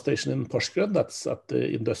renovating our station in Porsgrunn. That's at the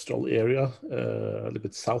industrial area, a little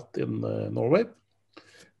bit south in Norway.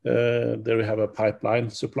 There we have a pipeline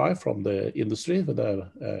supply from the industry with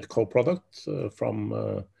a co-product from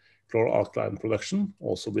chlor-alkali production,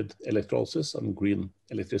 also with electrolysis and green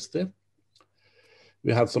electricity.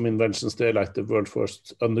 We had some inventions there, like the world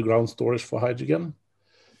first underground storage for hydrogen.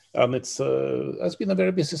 And it's been a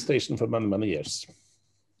very busy station for many, many years.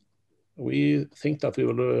 We think that we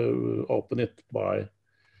will open it by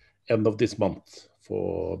end of this month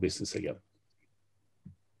for business again.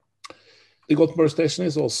 The Gothenburg station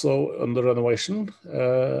is also under renovation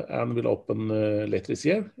and will open later this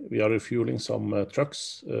year. We are refueling some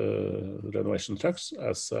trucks, renovation trucks,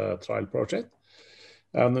 as a trial project.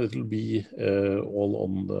 And it will be all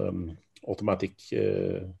on the automatic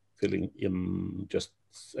filling in just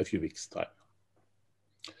a few weeks' time.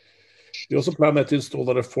 We also plan to install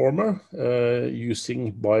a reformer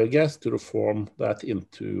using biogas to reform that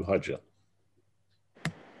into hydrogen.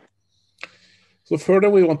 So further,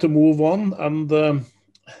 we want to move on and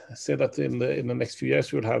say that in the next few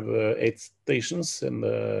years, we'll have 8 stations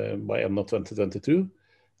by end of 2022,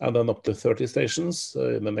 and then up to 30 stations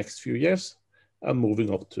in the next few years, and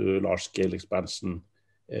moving up to large-scale expansion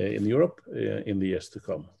in Europe in the years to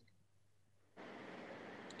come.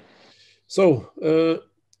 So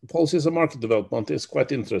policies and market development is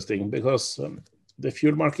quite interesting because the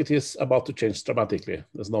fuel market is about to change dramatically.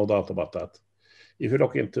 There's no doubt about that. If you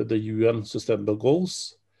look into the UN Sustainable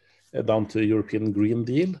Goals, down to European Green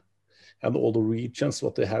Deal, and all the regions,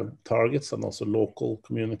 what they have targets, and also local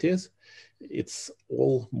communities, it's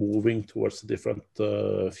all moving towards different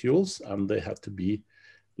fuels, and they have to be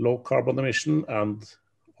low carbon emission and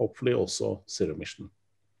hopefully also zero emission.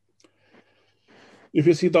 If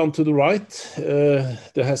you see down to the right,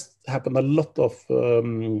 there has happened a lot of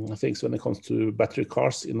things when it comes to battery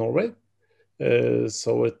cars in Norway.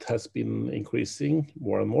 So it has been increasing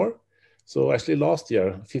more and more. So actually last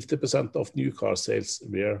year, 50% of new car sales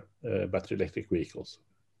were battery electric vehicles.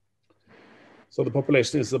 So the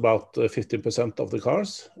population is about 15% of the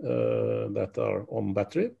cars that are on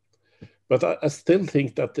battery. But I still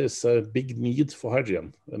think that there's a big need for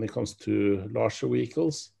hydrogen when it comes to larger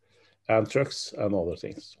vehicles and trucks and other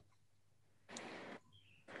things.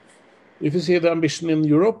 If you see the ambition in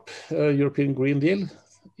Europe, European Green Deal,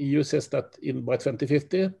 EU says that by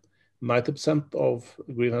 2050, 90% of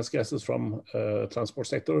greenhouse gases from transport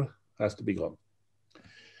sector has to be gone.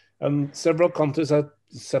 And several countries have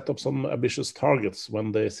set up some ambitious targets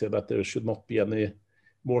when they say that there should not be any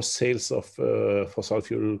more sales of fossil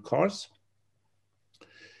fuel cars.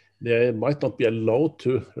 They might not be allowed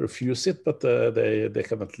to refuse it, but they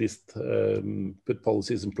can at least put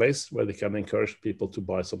policies in place where they can encourage people to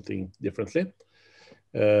buy something differently.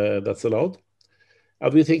 That's allowed.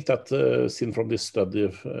 And we think that, seen from this study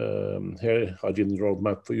here, Hydrogen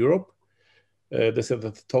Roadmap for Europe, they said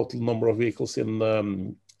that the total number of vehicles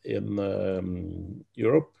in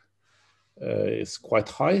Europe is quite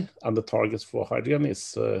high, and the targets for hydrogen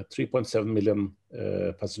is 3.7 million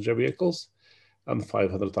passenger vehicles and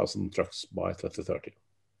 500,000 trucks by 2030.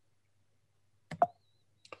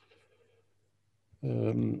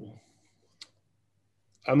 And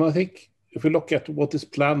I think if we look at what is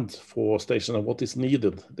planned for station and what is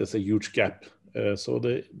needed, there's a huge gap. So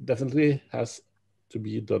there definitely has to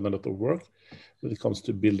be done a lot of work when it comes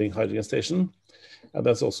to building hydrogen station. And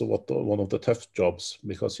that's also one of the tough jobs,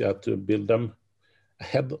 because you have to build them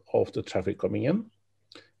ahead of the traffic coming in.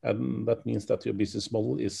 And that means that your business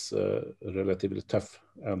model is relatively tough,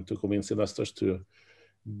 and to convince investors to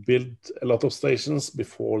build a lot of stations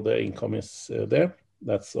before the income is there,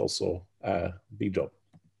 that's also a big job.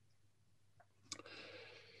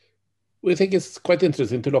 We think it's quite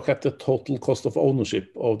interesting to look at the total cost of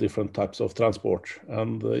ownership of different types of transport.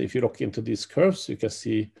 And if you look into these curves, you can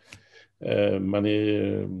see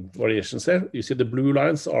many variations there. You see the blue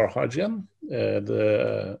lines are hydrogen.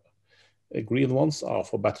 The green ones are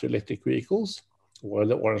for battery electric vehicles, while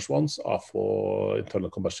the orange ones are for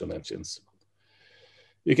internal combustion engines.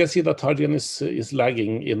 You can see that hydrogen is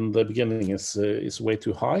lagging in the beginning, is way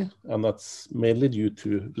too high, and that's mainly due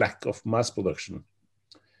to lack of mass production.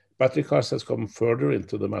 Battery cars has come further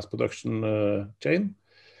into the mass production chain,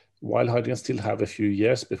 while hydrogen still have a few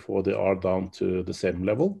years before they are down to the same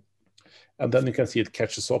level. And then you can see it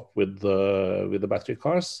catches up with the battery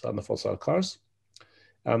cars and the fossil cars.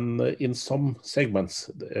 And in some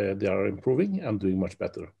segments, they are improving and doing much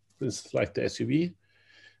better. It's like the SUV,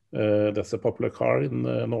 that's a popular car in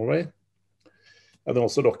Norway. And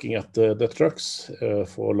also looking at the trucks,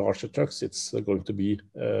 for larger trucks, it's going to be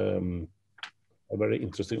a very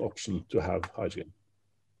interesting option to have hydrogen.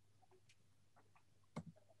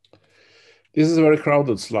 This is a very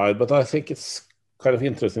crowded slide, but I think it's kind of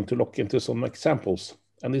interesting to look into some examples.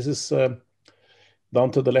 And this is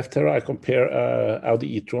down to the left here. I compare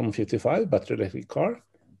Audi e-tron 55 battery electric car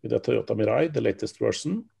with a Toyota Mirai, the latest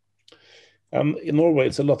version. And in Norway,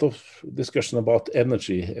 it's a lot of discussion about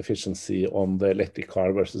energy efficiency on the electric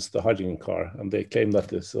car versus the hydrogen car. And they claim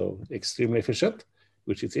that it's extremely efficient,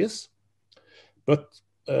 which it is. But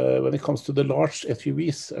when it comes to the large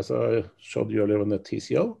SUVs, as I showed you earlier on the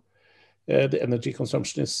TCO, the energy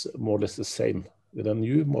consumption is more or less the same. With a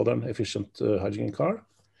new, modern, efficient hydrogen car,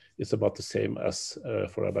 it's about the same as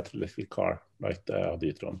for a battery electric car, like the Audi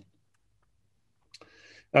e-tron.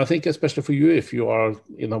 I think especially for you, if you are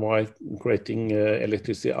in a way creating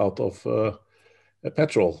electricity out of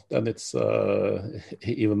petrol, then it's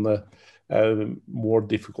even a more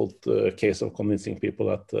difficult case of convincing people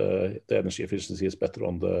that the energy efficiency is better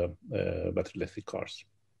on the battery electric cars.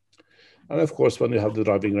 And of course, when you have the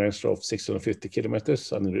driving range of 650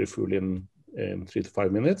 kilometers and you refuel in 3 to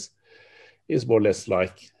 5 minutes, it's more or less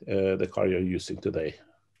like the car you're using today.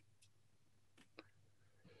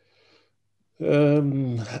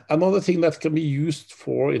 Another thing that can be used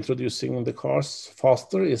for introducing the cars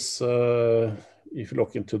faster is, if you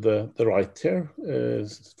look into the right here,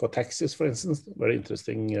 for taxis, for instance, very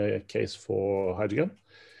interesting case for hydrogen.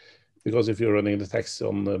 Because if you're running the taxi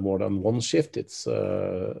on more than one shift, it's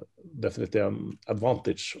definitely an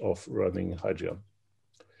advantage of running hydrogen.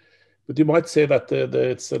 But you might say that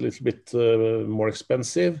it's a little bit more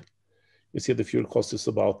expensive. You see the fuel cost is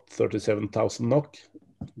about 37,000 NOK.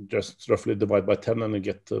 Just roughly divide by 10 and you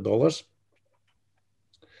get dollars.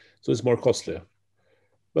 So it's more costly.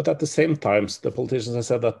 But at the same time, the politicians have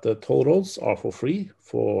said that the toll roads are for free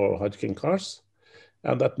for hydrogen cars.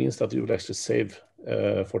 And that means that you will actually save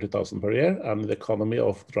 40,000 per year. And the economy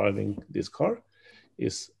of driving this car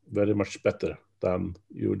is very much better than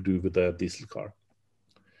you would do with a diesel car.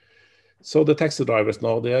 So the taxi drivers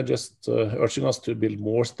now, they are just urging us to build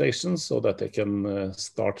more stations so that they can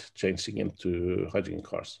start changing into hydrogen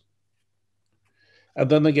cars. And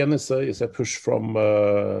then again, it's a push from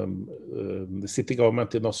the city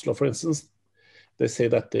government in Oslo, for instance. They say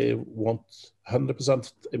that they want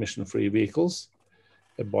 100% emission-free vehicles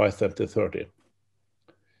by 2030.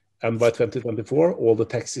 And by 2024, all the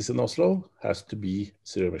taxis in Oslo has to be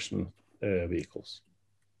zero-emission vehicles.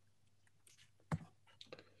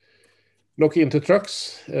 Looking into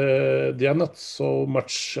trucks, they are not so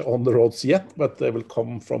much on the roads yet, but they will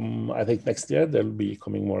come from, I think next year, there will be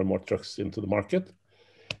coming more and more trucks into the market.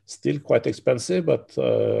 Still quite expensive, but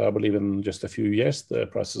I believe in just a few years, the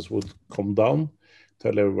prices would come down to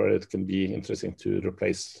a level where it can be interesting to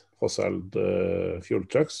replace fossil fuel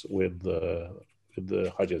trucks with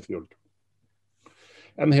the hydrogen fuel.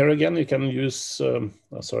 And here again, you can use,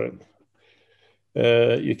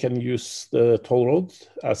 you can use the toll road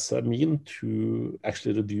as a mean to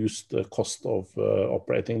actually reduce the cost of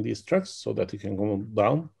operating these trucks so that you can go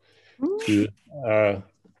down to a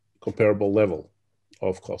comparable level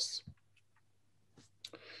of costs.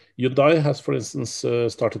 Hyundai has, for instance,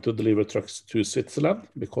 started to deliver trucks to Switzerland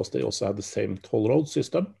because they also have the same toll road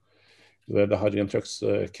system where the hydrogen trucks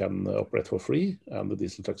can operate for free and the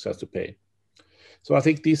diesel trucks have to pay. So I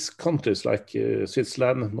think these countries like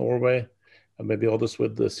Switzerland, Norway, and maybe others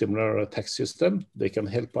with a similar tax system, they can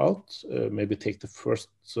help out, maybe take the first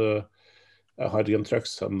hydrogen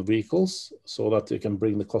trucks and vehicles so that they can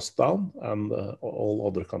bring the cost down, and all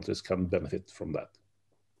other countries can benefit from that.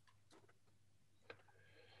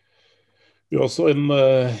 We also in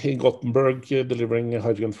Gothenburg delivering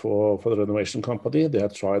hydrogen for the renovation company. They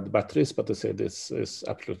have tried batteries, but they say this is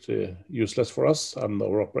absolutely useless for us and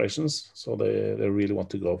our operations. So they really want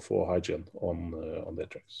to go for hydrogen on their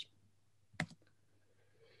trucks.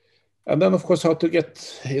 And then, of course, how to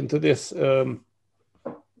get into this.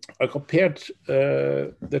 I compared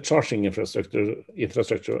the charging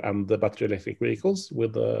infrastructure and the battery electric vehicles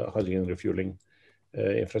with the hydrogen refueling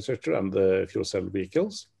infrastructure and the fuel cell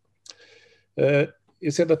vehicles.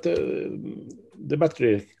 You said that the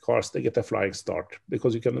battery cars, they get a flying start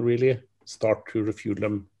because you can really start to refuel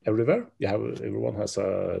them everywhere. Everyone has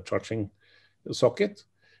a charging socket,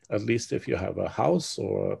 at least if you have a house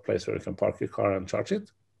or a place where you can park your car and charge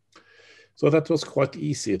it. So that was quite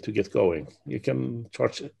easy to get going. You can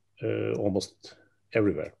charge almost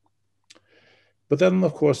everywhere. But then,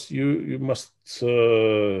 of course, you must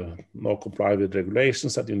now comply with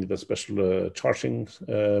regulations that you need a special charging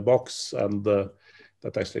box, and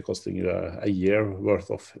that actually costing you a year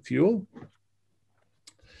worth of fuel.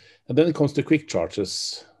 And then it comes to quick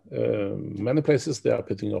charges. Many places they are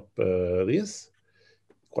putting up these,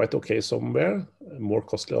 quite okay somewhere, more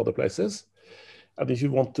costly other places. And if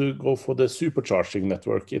you want to go for the supercharging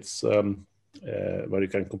network, it's where you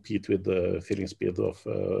can compete with the filling speed of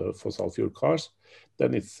fossil fuel cars,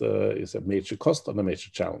 then it's a major cost and a major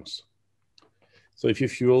challenge. So if you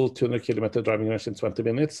fuel 200 kilometer driving range in 20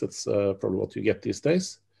 minutes, it's probably what you get these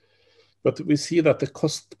days. But we see that the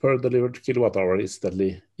cost per delivered kilowatt hour is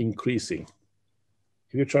steadily increasing.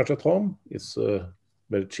 If you charge at home, it's a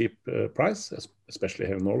very cheap price, especially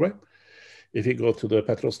here in Norway. If you go to the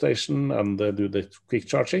petrol station and do the quick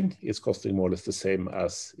charging, it's costing more or less the same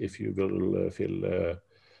as if you will fill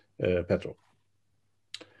petrol.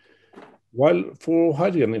 While for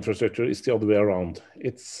hydrogen infrastructure, it's the other way around.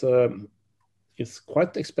 It's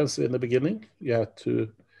quite expensive in the beginning. You have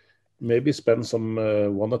to maybe spend some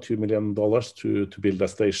 $1 or $2 million to build a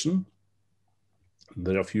station.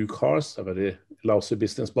 There are few cars, a very lousy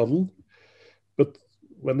business model. But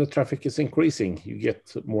when the traffic is increasing, you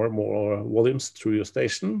get more and more volumes through your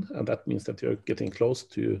station, and that means that you're getting close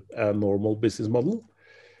to a normal business model.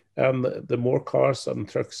 And the more cars and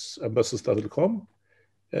trucks and buses that will come,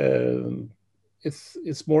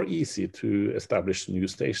 it's more easy to establish new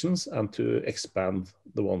stations and to expand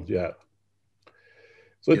the ones you have.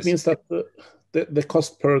 So it means that the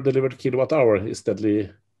cost per delivered kilowatt hour is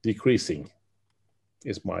steadily decreasing,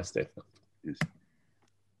 is my statement. Yes.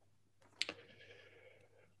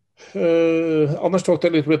 Anders talked a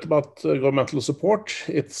little bit about governmental support.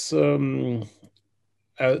 It's an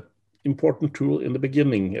important tool in the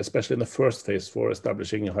beginning, especially in the first phase for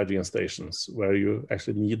establishing hydrogen stations, where you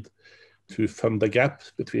actually need to fund the gap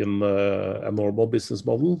between a normal business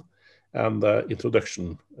model and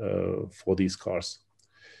introduction for these cars.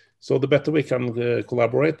 So the better we can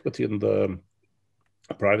collaborate between the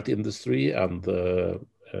private industry and the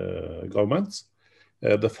governments,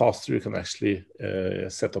 the faster you can actually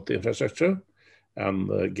set up the infrastructure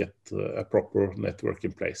and get a proper network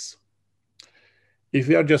in place. If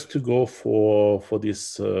we are just to go for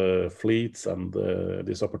these fleets and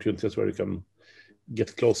these opportunities where you can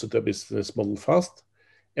get closer to a business model fast,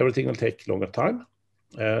 everything will take longer time.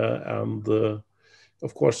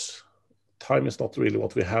 Of course, time is not really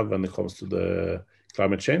what we have when it comes to the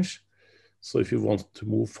climate change. So if you want to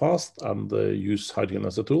move fast and use hydrogen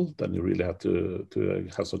as a tool, then you really have to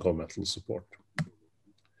have some governmental support.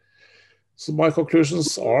 So my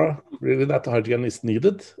conclusions are really that hydrogen is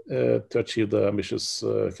needed to achieve the ambitious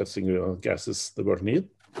cutting greenhouse gases the world need.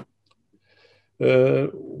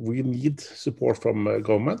 We need support from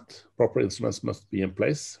government. Proper instruments must be in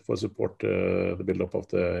place for support the build-up of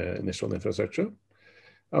the initial infrastructure.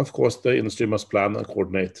 And of course, the industry must plan and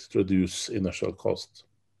coordinate to reduce initial costs.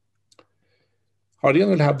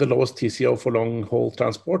 Hydrogen will have the lowest TCO for long-haul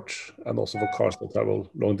transport and also for cars that travel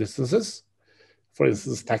long distances. For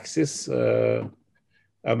instance, taxis. And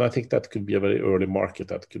I think that could be a very early market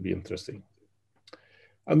that could be interesting.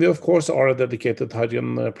 And we, of course, are a dedicated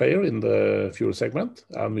hydrogen player in the fuel segment,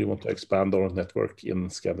 and we want to expand our network in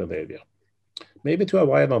Scandinavia. Maybe to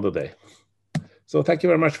Hawaii another day. So thank you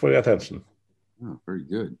very much for your attention. Oh, very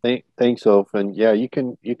good. Thanks, Ulf. And yeah, you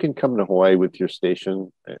can come to Hawaii with your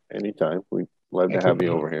station anytime. We'd love to have you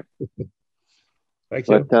over here. Thank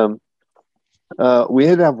you. But we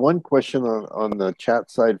had one question on the chat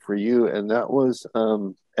side for you, and that was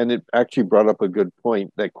and it actually brought up a good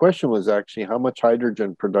point. That question was actually how much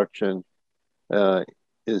hydrogen production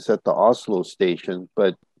is at the Oslo station,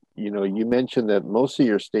 but you mentioned that most of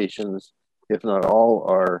your stations, if not all,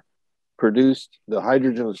 are produced, the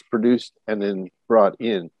hydrogen is produced and then brought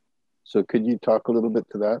in. So could you talk a little bit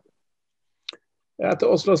to that? At the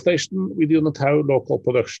Oslo station, we do not have local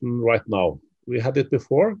production right now. We had it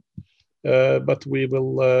before, but we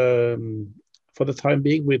will, for the time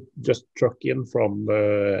being, we just truck in from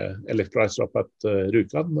electrolyzer up at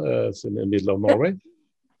Rjukan, it's in the middle of Norway.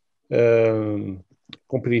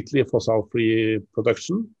 Completely fossil-free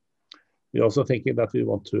production. We're also thinking that we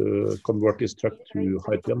want to convert this truck to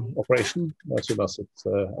hydrogen operation as soon as it's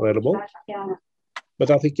available. But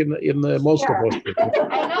I think in most of us,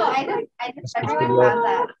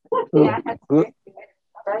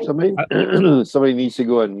 somebody needs to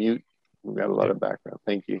go on mute. We've got a lot of background.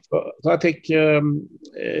 Thank you. So I think,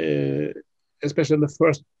 especially in the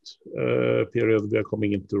first period we are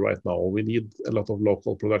coming into right now, we need a lot of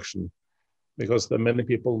local production, because there are many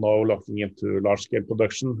people now looking into large-scale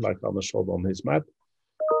production, like Anders showed on his map,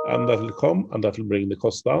 and that will come and that will bring the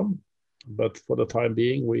cost down. But for the time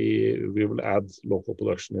being, we will add local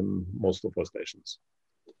production in most of our stations.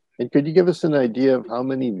 And could you give us an idea of how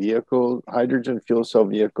many vehicles, hydrogen fuel cell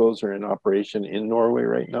vehicles, are in operation in Norway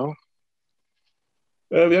right now?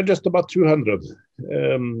 We are just about 200.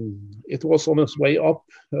 It was on its way up,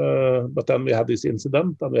 but then we had this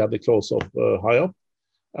incident and we had the close of Hynion,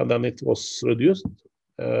 and then it was reduced.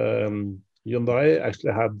 Hyundai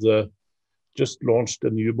actually had just launched a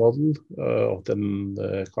new model of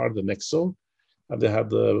the car, the Nexo, and they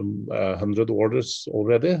had 100 orders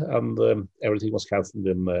already, and everything was cancelled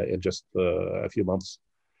in just a few months.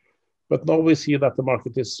 But now we see that the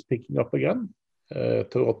market is picking up again.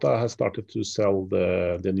 Toyota has started to sell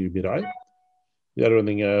the new Mirai. We are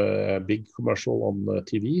running a big commercial on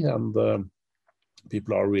TV, and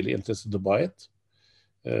people are really interested to buy it.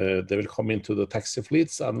 They will come into the taxi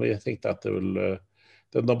fleets, and we think that they will,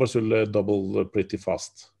 the numbers will double pretty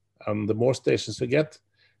fast. And the more stations we get,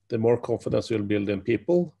 the more confidence we'll build in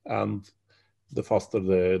people, and the faster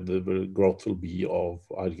the growth will be of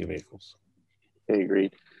hydrogen vehicles. I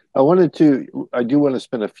agree. I do want to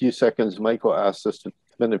spend a few seconds, Michael asked us to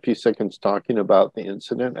spend a few seconds talking about the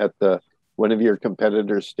incident at one of your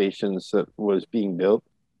competitors' stations that was being built.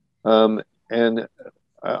 And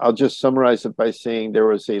I'll just summarize it by saying there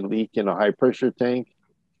was a leak in a high pressure tank,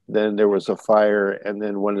 then there was a fire, and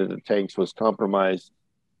then one of the tanks was compromised.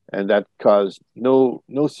 And that caused no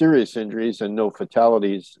serious injuries and no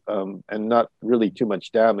fatalities, and not really too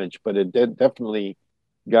much damage, but it definitely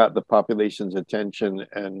got the population's attention,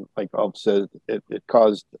 and like Ulf said, it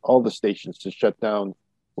caused all the stations to shut down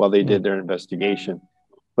while they did their investigation.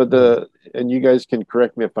 But and you guys can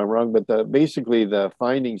correct me if I'm wrong, but basically the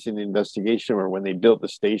findings in the investigation were when they built the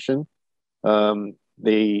station,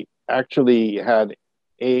 they actually had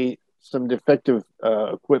some defective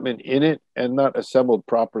equipment in it and not assembled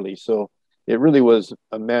properly. So it really was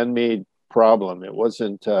a man-made problem. It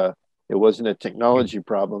wasn't a technology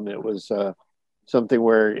problem. It was something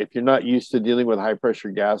where if you're not used to dealing with high pressure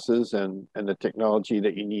gases and the technology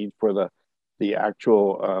that you need for the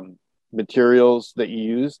actual materials that you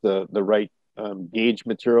use, the right gauge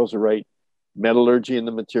materials, the right metallurgy in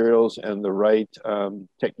the materials, and the right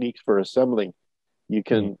techniques for assembling, you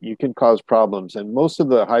can cause problems. And most of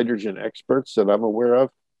the hydrogen experts that I'm aware of,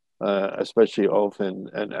 especially Ulf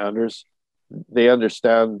and Anders, they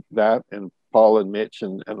understand that, and Paul and Mitch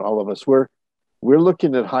and all of us, we're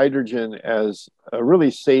looking at hydrogen as a really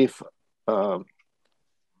safe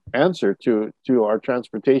answer to our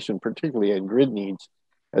transportation, particularly and grid needs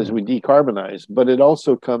as we decarbonize. But it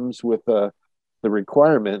also comes with the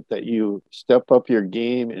requirement that you step up your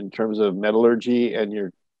game in terms of metallurgy and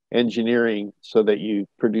your engineering so that you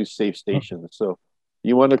produce safe stations. So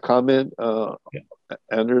you want to comment,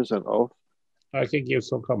 Anders and Ulf? I can give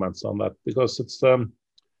some comments on that, because it's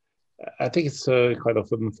I think it's kind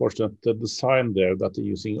of an unfortunate design there that they're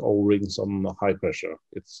using O-rings on high pressure.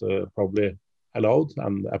 It's probably allowed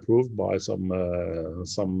and approved by some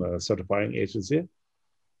certifying agency,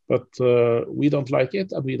 but we don't like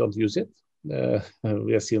it and we don't use it.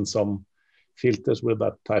 We have seen some filters with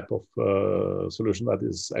that type of solution that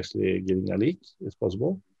is actually giving a leak. It's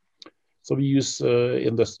possible. So we use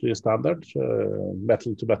industry standard,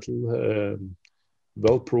 metal to metal,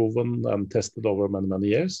 well proven and tested over many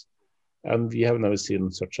years. And we have never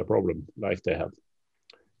seen such a problem like they had.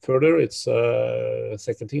 Further, it's a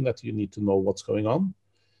second thing that you need to know what's going on.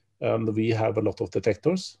 And we have a lot of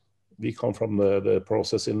detectors. We come from the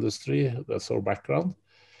process industry, that's our background.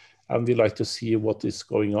 and we like to see what is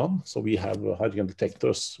going on. So we have hydrogen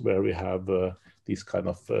detectors where we have these kind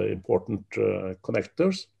of important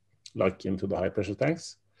connectors, like into the high pressure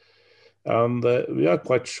tanks. And we are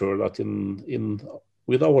quite sure that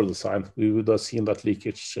with our design, we would have seen that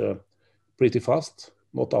leakage pretty fast,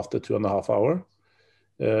 not after 2.5 hours.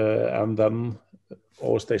 And then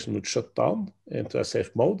our station would shut down into a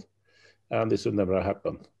safe mode, and this would never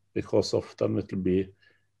happen because of then it will be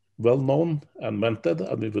well known and vented,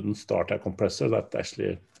 and we wouldn't start a compressor that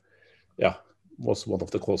actually, was one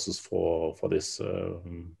of the causes for this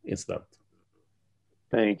incident.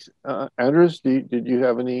 Thanks. Anders, did you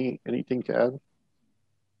have anything to add?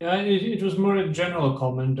 Yeah, it was more a general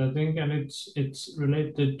comment, I think, and it's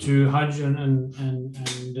related to hydrogen and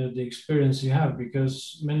the experience you have,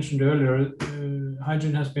 because mentioned earlier,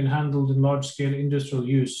 hydrogen has been handled in large-scale industrial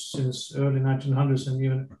use since early 1900s and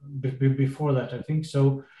even before that, I think.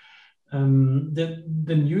 So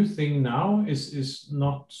the new thing now is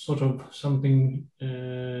not sort of something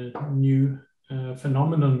new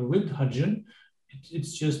phenomenon with hydrogen.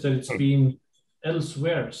 It's just that it's been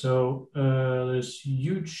elsewhere. So there's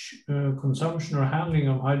huge consumption or handling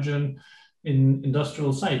of hydrogen in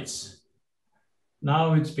industrial sites.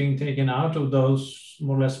 Now it's being taken out of those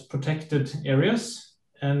more or less protected areas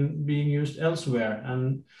and being used elsewhere.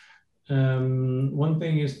 And one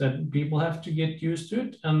thing is that people have to get used to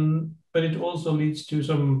it, but it also leads to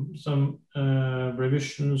some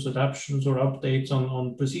revisions, adaptations, or updates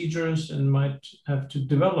on procedures, and might have to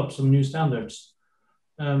develop some new standards.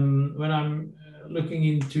 When I'm looking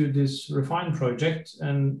into this refine project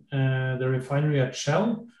and the refinery at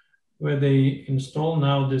Shell, where they install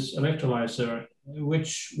now this electrolyzer,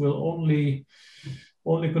 which will only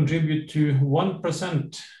contribute to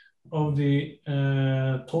 1% of the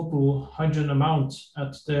total hydrogen amount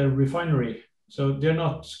at the refinery. So they're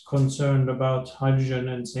not concerned about hydrogen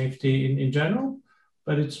and safety in general,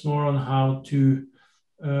 but it's more on how to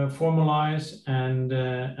formalize and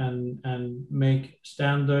make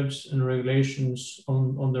standards and regulations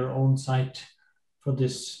on their own site for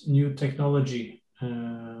this new technology.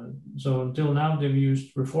 So until now, they've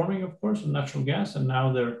used reforming, of course, and natural gas, and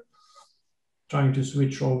now they're trying to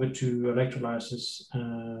switch over to electrolyzers.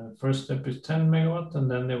 First step is 10 megawatt, and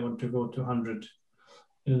then they want to go to 100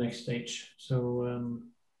 in the next stage. So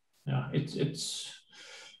yeah, it's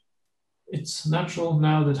natural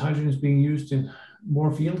now that hydrogen is being used in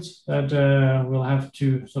more fields that we'll have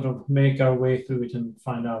to sort of make our way through it and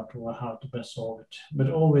find out how to best solve it.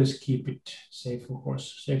 But always keep it safe, of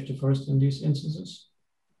course. Safety first in these instances.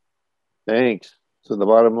 Thanks. So the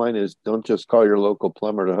bottom line is, don't just call your local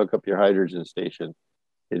plumber to hook up your hydrogen station.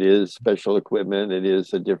 It is special equipment. It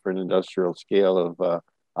is a different industrial scale of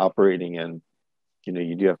operating, and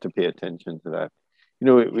you do have to pay attention to that.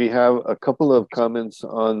 We have a couple of comments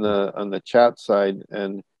on the chat side,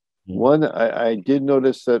 and one I did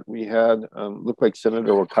notice that we had looked like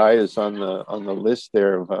Senator Wakai is on the list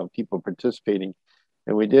there of people participating,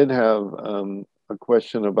 and we did have a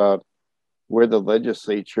question about where the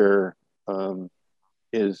legislature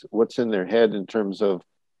is, what's in their head in terms of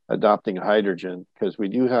adopting hydrogen, because we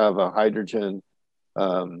do have a hydrogen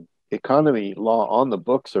economy law on the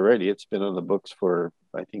books already. It's been on the books for,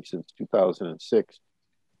 I think, since 2006.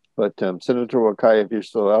 But Senator Wakai, if you're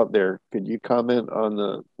still out there, could you comment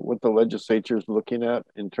on what the legislature is looking at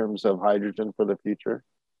in terms of hydrogen for the future?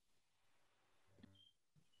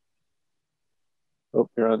 Oh,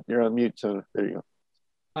 you're on mute, Senator. There you go.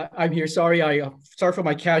 I'm here. Sorry, sorry for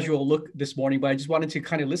my casual look this morning, but I just wanted to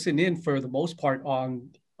kind of listen in for the most part on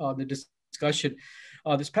the discussion.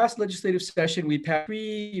 This past legislative session, we passed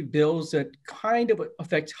 3 bills that kind of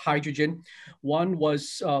affect hydrogen. One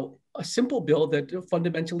was a simple bill that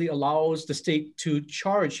fundamentally allows the state to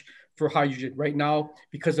charge for hydrogen. Right now,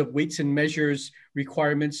 because of weights and measures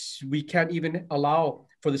requirements, we can't even allow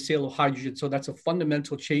for the sale of hydrogen. So that's a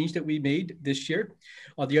fundamental change that we made this year.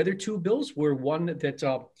 The other 2 bills were one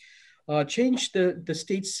that changed the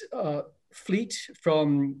state's fleet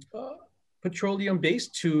from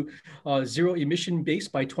petroleum-based to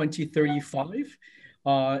zero-emission-based by 2035.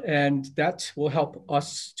 And that will help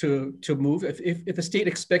us to move. If the state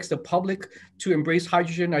expects the public to embrace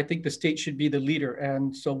hydrogen, I think the state should be the leader.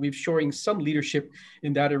 And so we're showing some leadership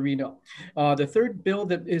in that arena. The third bill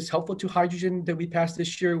that is helpful to hydrogen that we passed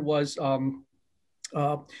this year was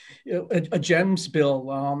a GEMS bill.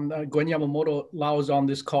 Gwen Yamamoto allows on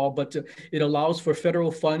this call, but it allows for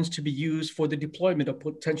federal funds to be used for the deployment of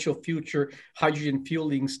potential future hydrogen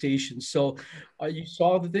fueling stations. So you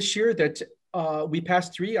saw that this year that we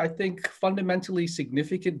passed 3, I think, fundamentally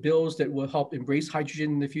significant bills that will help embrace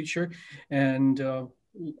hydrogen in the future. And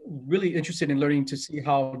really interested in learning to see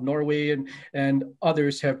how Norway and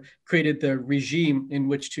others have created the regime in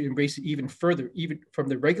which to embrace it even further, even from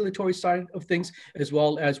the regulatory side of things, as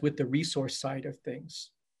well as with the resource side of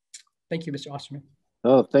things. Thank you, Mr. Osterman.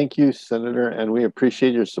 Oh, thank you, Senator. And we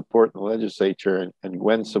appreciate your support in the legislature and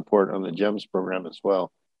Gwen's support on the GEMS program as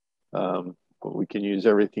well. But we can use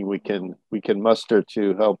everything we can muster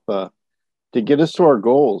to help to get us to our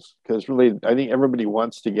goals, because really I think everybody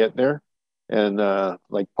wants to get there. And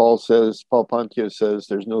like Paul Ponthieux says,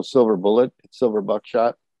 there's no silver bullet, it's silver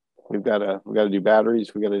buckshot. We've got to do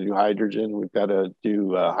batteries, we've got to do hydrogen, we've got to do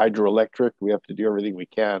hydroelectric. We have to do everything we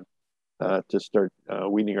can to start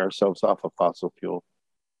weaning ourselves off of fossil fuel.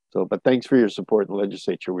 So, but thanks for your support in the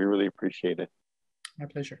legislature. We really appreciate it. My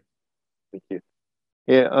pleasure. Thank you.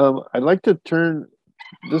 Yeah, I'd like to turn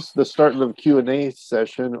this the start of the Q&A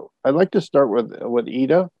session. I'd like to start with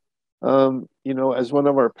Ida. You know, as one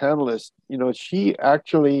of our panelists, you know, she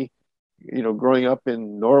actually, you know, growing up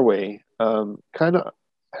in Norway, kind of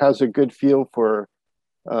has a good feel for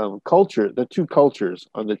culture, the two cultures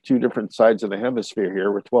on the two different sides of the hemisphere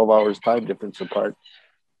here. We're 12 hours time difference apart,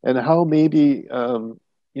 and how maybe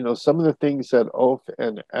you know, some of the things that Ulf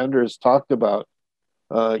and Anders talked about,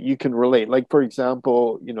 you can relate. Like, for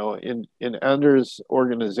example, you know, in Anders'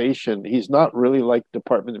 organization, he's not really like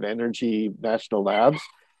Department of Energy National Labs,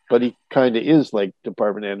 but he kind of is like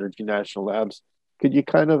Department of Energy National Labs. Could you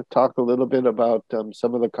kind of talk a little bit about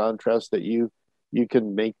some of the contrasts that you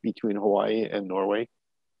can make between Hawaii and Norway?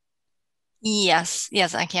 Yes,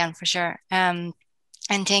 I can for sure.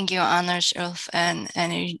 And thank you, Anders, Ulf, and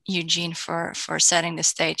Eugene for setting the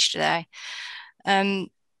stage today.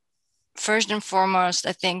 First and foremost,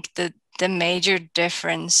 I think the major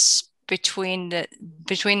difference between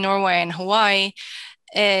Norway and Hawaii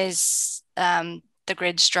is the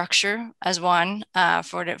grid structure as one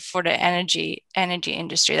for the energy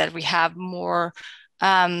industry, that we have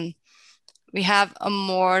a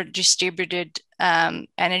more distributed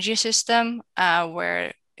energy system,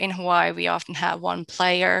 where in Hawaii we often have one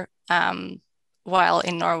player, while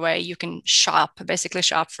in Norway you can basically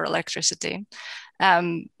shop for electricity,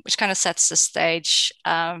 which kind of sets the stage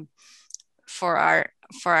for our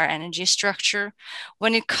energy structure.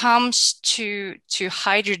 When it comes to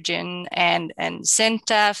hydrogen and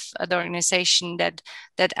SINTEF, the organization that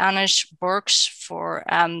Anders works for,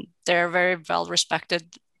 they're a very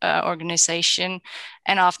well-respected organization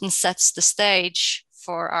and often sets the stage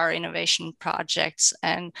for our innovation projects.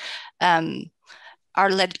 And our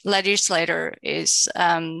legislator is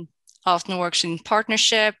often works in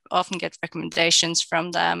partnership, often get recommendations from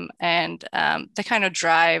them, and they kind of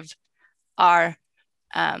drive our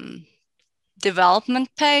development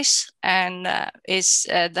pace, and is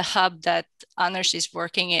the hub that Anders is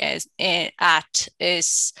working at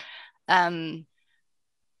is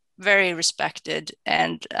very respected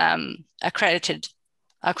and accredited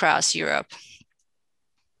across Europe.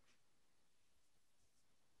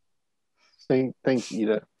 Thanks,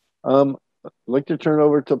 Ida. I'd like to turn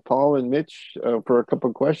over to Paul and Mitch for a couple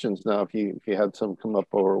of questions now, if you had some come up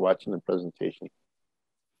while we're watching the presentation.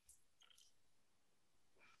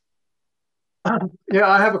 Yeah,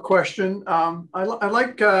 I have a question. I'd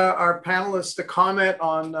like our panelists to comment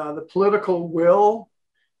on the political will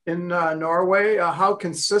in Norway. How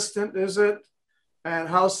consistent is it, and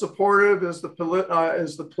how supportive is the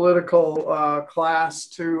political class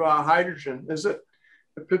to hydrogen? Is it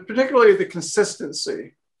particularly the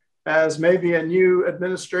consistency? As maybe a new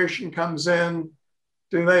administration comes in,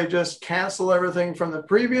 do they just cancel everything from the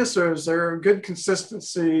previous, or is there a good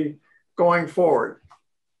consistency going forward?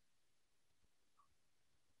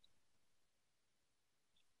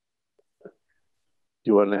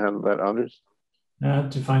 Do you want to handle that, Anders? I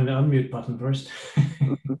had to find the unmute button first.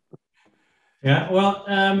 Yeah, well,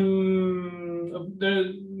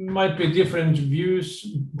 there might be different views,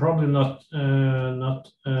 probably not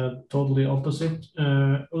totally opposite,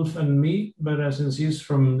 Ulf and me, but since he's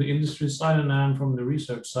from the industry side and I'm from the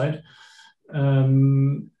research side,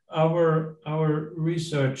 our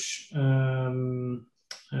research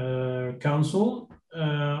council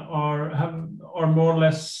are more or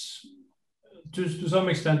less, to some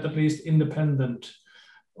extent at least, independent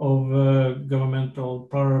of governmental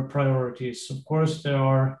priorities. Of course, there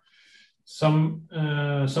are some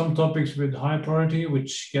topics with high priority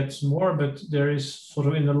which gets more, but there is sort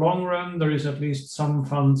of, in the long run, there is at least some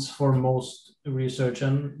funds for most research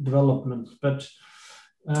and development. But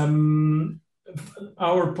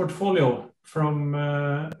our portfolio from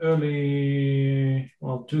early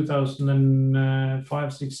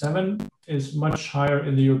 2005, 6, 7 is much higher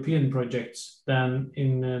in the European projects than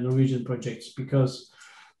in Norwegian projects, because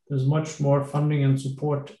there's much more funding and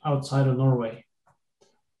support outside of Norway.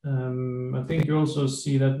 I think you also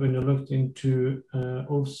see that when you looked into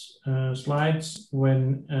Ulf's slides,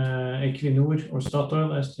 when Equinor, or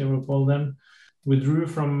Statoil as they will call them, withdrew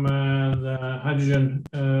from the hydrogen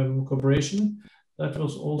cooperation, that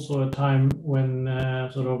was also a time when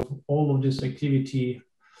sort of all of this activity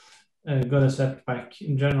got a setback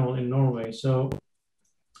in general in Norway. So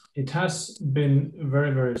it has been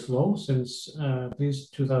very, very slow since at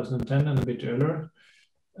least 2010 and a bit earlier.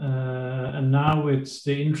 And now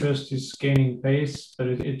the interest is gaining pace, but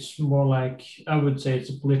it's more like, I would say it's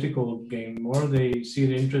a political game more. They see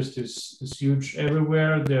the interest is huge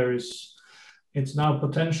everywhere. It's now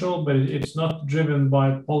potential, but it's not driven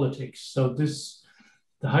by politics. So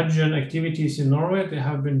the hydrogen activities in Norway, they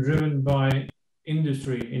have been driven by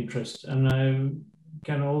industry interest. And I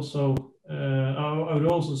can also, I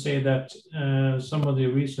would also say that some of the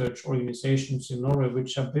research organizations in Norway,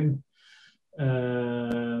 which have been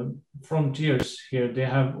frontiers here, they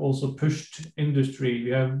have also pushed industry.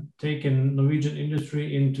 We have taken Norwegian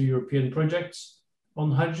industry into European projects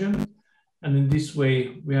on hydrogen. And in this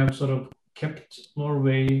way, we have sort of kept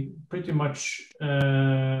Norway pretty much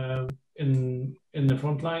in the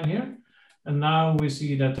front line here. And now we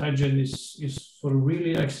see that hydrogen is sort of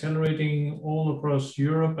really accelerating all across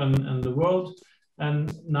Europe and the world.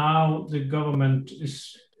 And now the government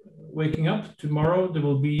is waking up. Tomorrow there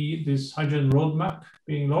will be this hydrogen roadmap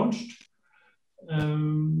being launched.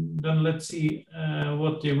 Then let's see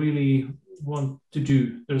what they really want to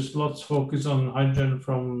do. There's lots of focus on hydrogen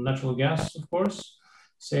from natural gas, of course,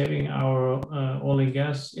 saving our oil and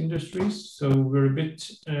gas industries. So we're a bit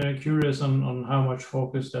curious on how much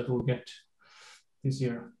focus that will get this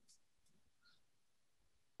year.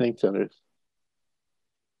 Thanks, Anders.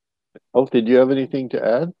 Ulf, did you have anything to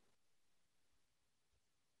add?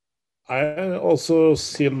 I also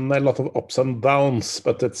seen a lot of ups and downs,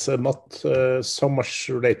 but it's not so much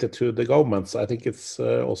related to the governments. I think it's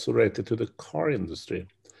also related to the car industry,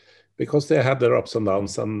 because they had their ups and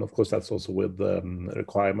downs, and of course that's also with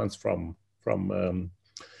requirements from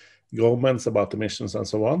governments about emissions and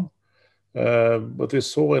so on. But we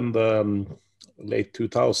saw in the late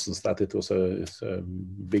 2000s that it was a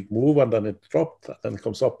big move, and then it dropped, and then it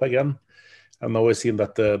comes up again. And now we've seen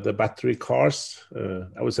that the battery cars,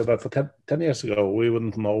 I would say that for 10 years ago, we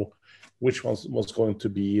wouldn't know which one was going to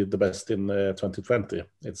be the best in 2020.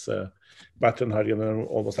 It's battery and hydrogen are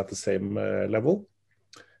almost at the same level.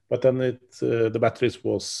 But then the batteries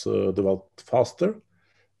was developed faster,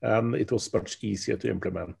 and it was much easier to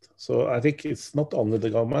implement. So I think it's not only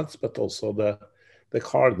the governments, but also the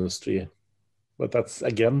car industry. But that's,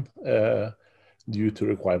 again, due to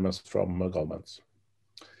requirements from governments.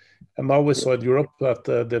 And now we saw in Europe that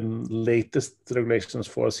the latest regulations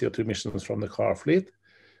for CO2 emissions from the car fleet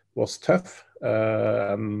was tough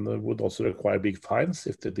and would also require big fines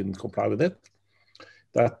if they didn't comply with it.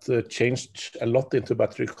 That changed a lot into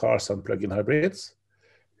battery cars and plug-in hybrids.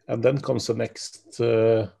 And then comes the next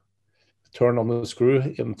turn on the screw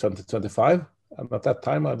in 2025. And at that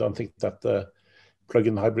time, I don't think that the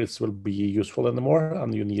plug-in hybrids will be useful anymore,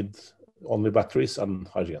 and you need only batteries and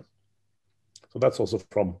hydrogen. So that's also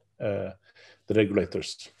from the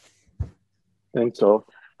regulators. Thanks, Ulf.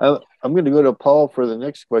 I'm going to go to Paul for the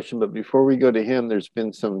next question, but before we go to him, there's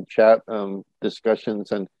been some chat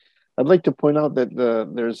discussions, and I'd like to point out that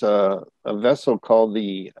there's a vessel called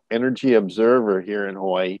the Energy Observer here in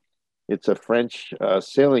Hawaii. It's a French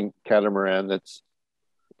sailing catamaran that's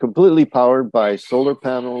completely powered by solar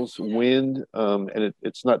panels, wind, and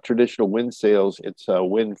it's not traditional wind sails, it's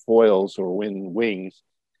wind foils or wind wings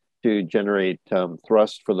to generate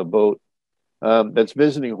thrust for the boat that's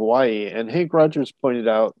visiting Hawaii. And Hank Rogers pointed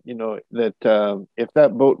out, that if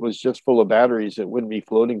that boat was just full of batteries, it wouldn't be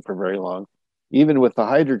floating for very long. Even with the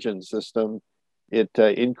hydrogen system, it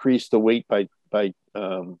increased the weight by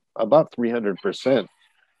about 300%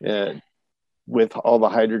 with all the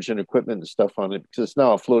hydrogen equipment and stuff on it, because it's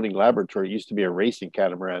now a floating laboratory. It used to be a racing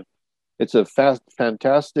catamaran. It's a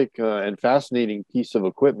fantastic and fascinating piece of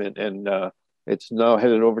equipment, and it's now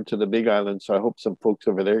headed over to the Big Island, so I hope some folks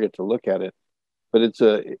over there get to look at it. But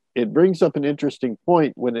it brings up an interesting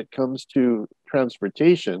point when it comes to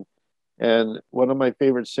transportation. And one of my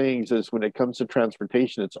favorite sayings is, when it comes to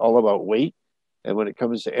transportation, it's all about weight. And when it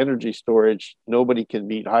comes to energy storage, nobody can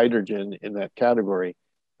beat hydrogen in that category.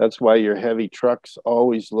 That's why your heavy trucks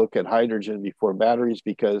always look at hydrogen before batteries,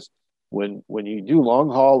 because when you do long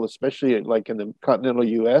haul, especially like in the continental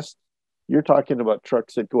US, you're talking about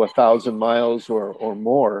trucks that go 1,000 miles or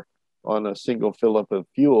more on a single fill up of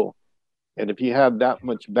fuel. And if you have that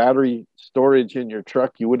much battery storage in your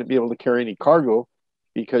truck, you wouldn't be able to carry any cargo,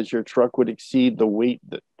 because your truck would exceed the weight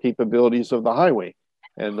capabilities of the highway.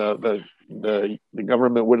 And the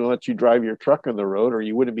government wouldn't let you drive your truck on the road, or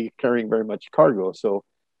you wouldn't be carrying very much cargo. So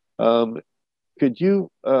could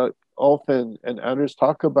you, Ulf and Anders,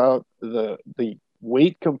 talk about the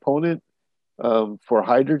weight component for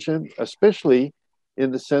hydrogen, especially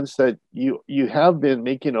in the sense that you have been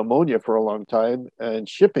making ammonia for a long time and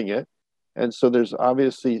shipping it. And so there's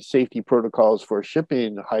obviously safety protocols for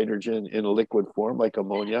shipping hydrogen in a liquid form like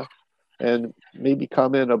ammonia. And maybe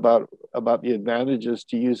comment about the advantages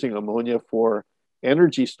to using ammonia for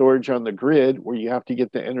energy storage on the grid, where you have to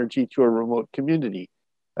get the energy to a remote community.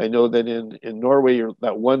 I know that in Norway,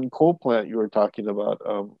 that one coal plant you were talking about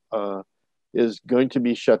is going to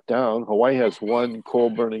be shut down. Hawaii has one coal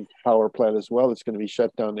burning power plant as well. It's going to be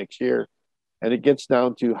shut down next year. And it gets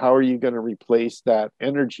down to how are you going to replace that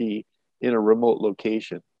energy in a remote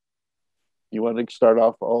location? You want to start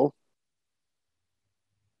off, Ulf?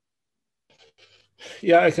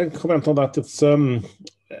 Yeah, I can comment on that. It's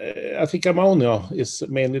I think ammonia is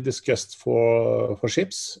mainly discussed for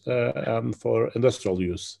ships and for industrial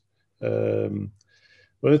use. When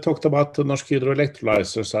we talked about the Norsk Hydro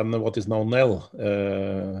electrolyzers and what is now Nel,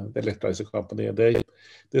 the electrolyzer company,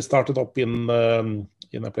 they started up in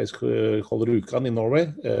a place called Rjukan in Norway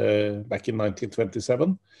back in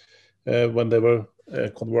 1927 when they were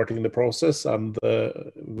converting the process and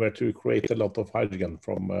were to create a lot of hydrogen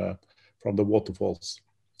from the waterfalls.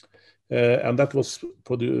 And that was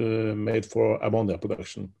made for ammonia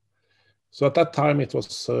production. So at that time, it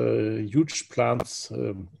was huge plants,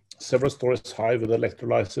 several stories high with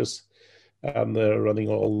electrolyzers and running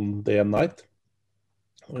all day and night,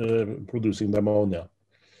 producing the ammonia.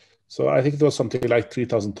 So I think it was something like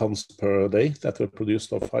 3,000 tons per day that were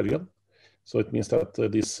produced of hydrogen. So it means that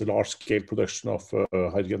this large-scale production of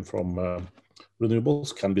hydrogen from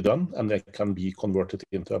renewables can be done, and they can be converted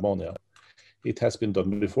into ammonia. It has been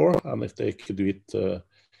done before, and if they could do it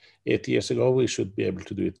 80 years ago, we should be able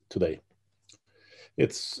to do it today.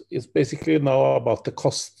 It's basically now about the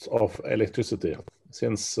cost of electricity,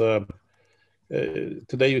 since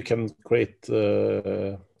today you can create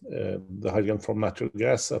the hydrogen from natural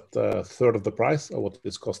gas at a third of the price of what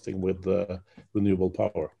it's costing with renewable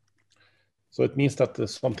power. So it means that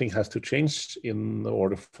something has to change in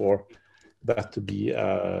order for that to be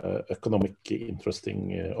an economically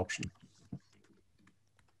interesting option.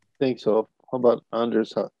 Thanks, Ulf. How about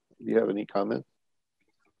Anders? Do you have any comments?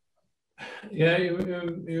 Yeah,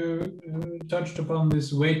 you touched upon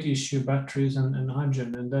this weight issue, batteries and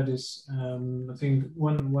hydrogen, and that is, I think,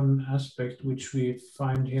 one aspect which we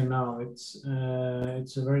find here now. It's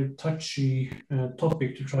a very touchy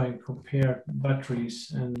topic to try and compare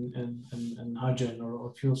batteries and hydrogen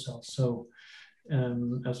or fuel cells. So,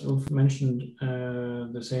 as Ulf mentioned,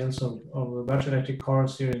 the sales of battery electric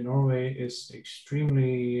cars here in Norway is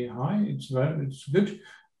extremely high. It's good.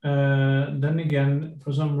 Then again,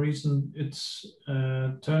 for some reason, it's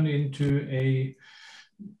turned into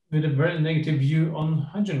with a very negative view on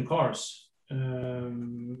hydrogen cars.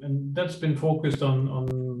 And that's been focused on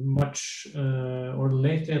much, or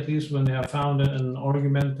lately at least, when they have found an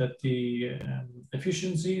argument that the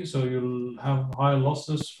efficiency, so you'll have higher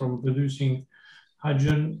losses from producing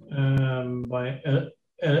hydrogen by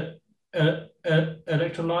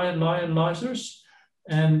electrolyzers,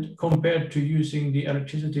 and compared to using the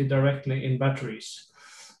electricity directly in batteries.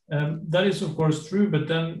 That is of course true, but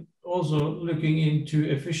then also looking into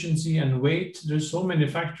efficiency and weight, there's so many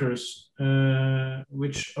factors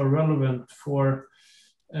which are relevant for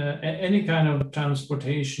any kind of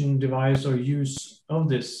transportation device or use of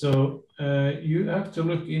this. So you have to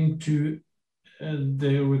look into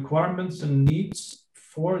the requirements and needs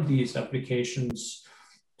for these applications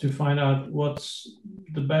to find out what's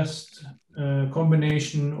the best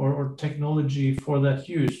combination or technology for that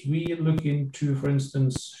use. We look into, for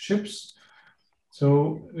instance, ships.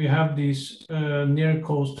 So we have these near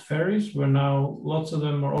coast ferries where now lots of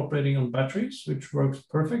them are operating on batteries, which works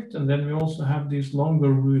perfect. And then we also have these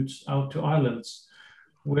longer routes out to islands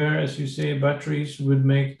where, as you say, batteries would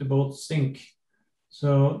make the boat sink.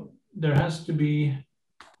 So there has to be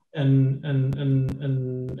a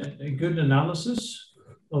good analysis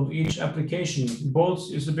of each application.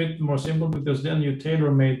 Boats is a bit more simple because then you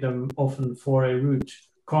tailor-made them often for a route.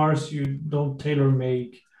 Cars, you don't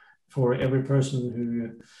tailor-make for every person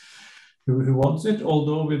who wants it,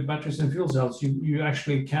 although with batteries and fuel cells, you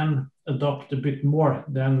actually can adopt a bit more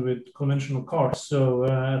than with conventional cars. So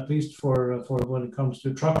at least for when it comes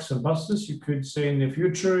to trucks and buses, you could say in the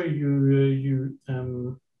future, you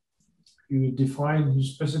define, you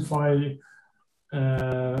specify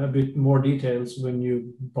a bit more details when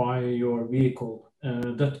you buy your vehicle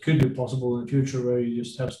that could be possible in the future, where you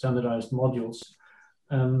just have standardized modules.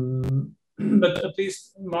 But at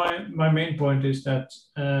least my main point is that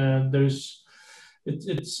there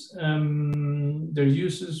are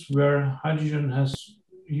uses where hydrogen has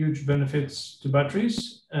huge benefits to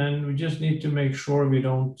batteries, and we just need to make sure we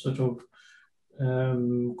don't sort of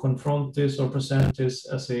confront this or present this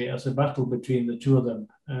as a battle between the two of them.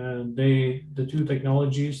 The two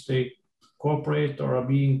technologies, they cooperate or are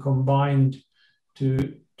being combined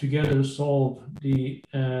to together solve the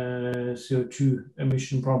CO2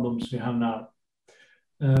 emission problems we have now.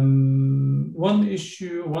 One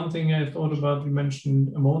thing I thought about, you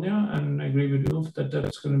mentioned ammonia, and I agree with Ulf that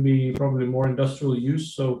that's going to be probably more industrial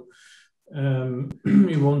use. So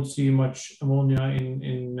you won't see much ammonia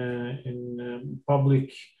in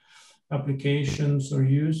public applications or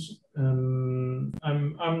use. I'm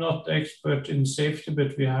not the expert in safety,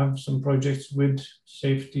 but we have some projects with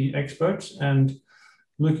safety experts, and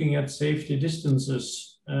looking at safety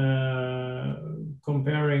distances,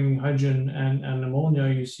 comparing hydrogen and ammonia,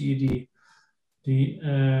 you see the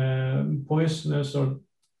poisonous or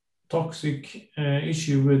toxic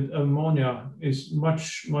issue with ammonia is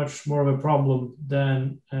much more of a problem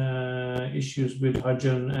than issues with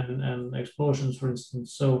hydrogen and explosions, for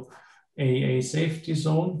instance. So a safety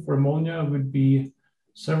zone for ammonia would be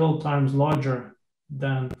several times larger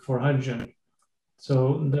than for hydrogen.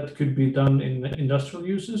 So that could be done in industrial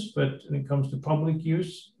uses, but when it comes to public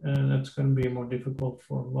use, that's going to be more difficult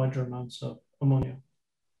for larger amounts of ammonia.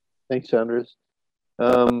 Thanks, Anders.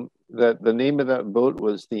 The name of that boat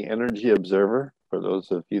was the Energy Observer. For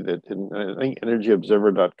those of you that didn't, I think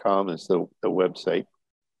energyobserver.com is the website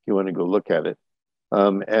if you want to go look at it.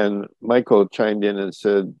 And Michael chimed in and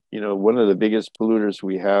said, you know, one of the biggest polluters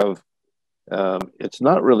we have, it's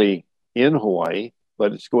not really in Hawaii,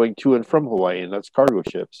 but it's going to and from Hawaii, and that's cargo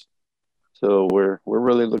ships. So we're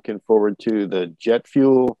really looking forward to the jet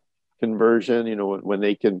fuel conversion, you know, when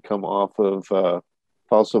they can come off of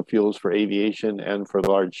fossil fuels for aviation and for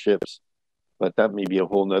large ships. But that may be a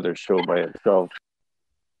whole nother show by itself.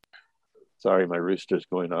 Sorry, my rooster's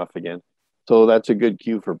going off again. So that's a good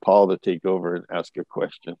cue for Paul to take over and ask a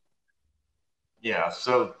question. Yeah,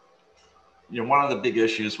 so you know, one of the big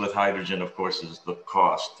issues with hydrogen, of course, is the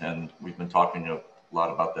cost, and we've been talking a lot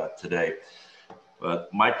about that today.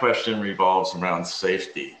 But my question revolves around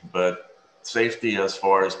safety, but safety as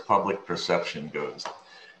far as public perception goes.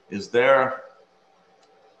 Is there,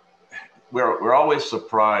 we're always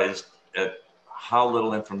surprised at how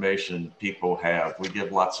little information people have. We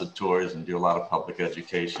give lots of tours and do a lot of public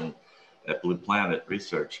education at Blue Planet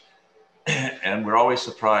Research. And we're always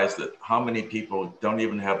surprised at how many people don't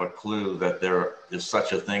even have a clue that there is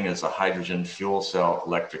such a thing as a hydrogen fuel cell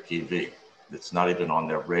electric EV. It's not even on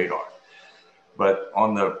their radar. But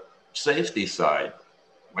on the safety side,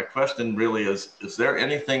 my question really is there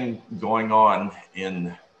anything going on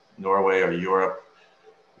in Norway or Europe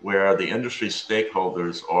where the industry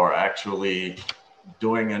stakeholders are actually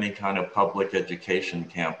doing any kind of public education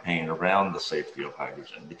campaign around the safety of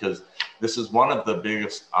hydrogen? Because this is one of the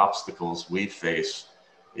biggest obstacles we face,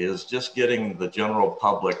 is just getting the general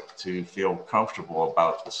public to feel comfortable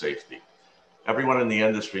about the safety. Everyone in the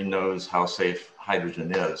industry knows how safe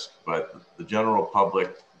hydrogen is, but the general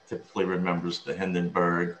public typically remembers the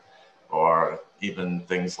Hindenburg or even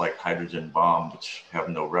things like hydrogen bomb, which have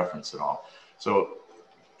no reference at all. So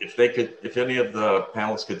if any of the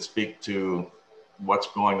panelists could speak to what's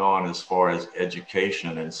going on as far as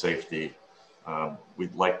education and safety,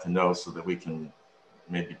 we'd like to know so that we can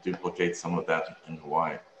maybe duplicate some of that in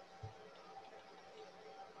Hawaii.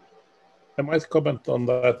 I might comment on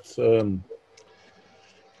that.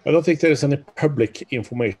 I don't think there is any public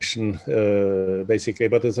information, basically,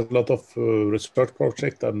 but there's a lot of research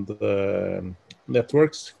projects and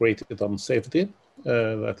networks created on safety,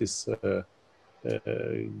 that is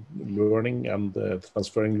learning and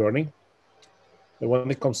transferring learning. And when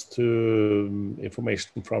it comes to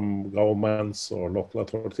information from governments or local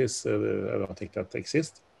authorities, I don't think that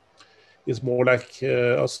exists. It's more like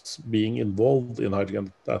us being involved in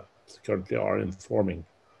hydrogen that currently are informing.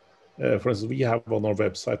 For instance, we have on our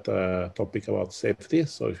website a topic about safety.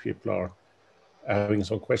 So if people are having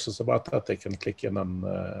some questions about that, they can click in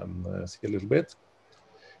and see a little bit.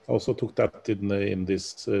 I also took that in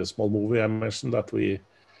this small movie I mentioned, that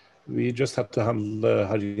we just have to handle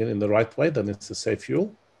hydrogen in the right way, then it's a safe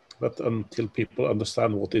fuel. But until people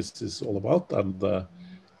understand what this is all about and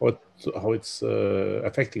how it's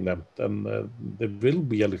affecting them, then they will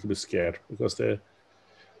be a little bit scared, because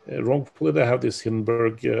wrongfully they have this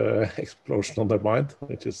Hindenburg explosion on their mind,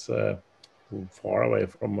 which is far away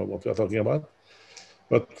from what we are talking about.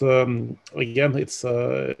 But again, it's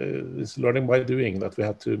learning by doing that we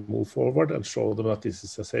have to move forward and show them that this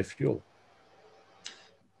is a safe fuel.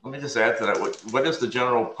 Let me just add to that. What is the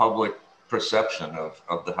general public perception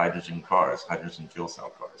of the hydrogen cars, hydrogen fuel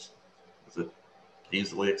cell cars? Is it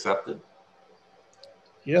easily accepted?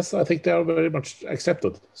 Yes, I think they are very much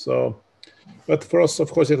accepted. So, but for us,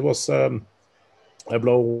 of course, it was a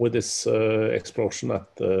blow with this explosion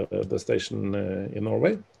at the station in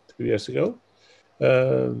Norway 2 years ago.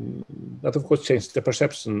 That, of course, changed the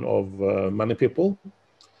perception of many people.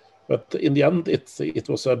 But in the end, it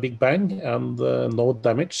was a big bang and no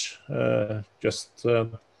damage, just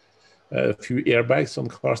a few airbags on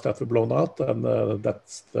cars that were blown out. And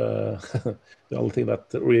that's the only thing that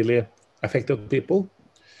really affected people.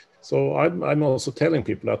 So I'm also telling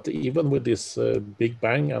people that even with this big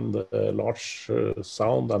bang and large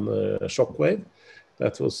sound and shockwave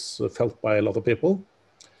that was felt by a lot of people,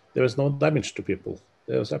 there was no damage to people.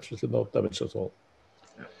 There was absolutely no damage at all.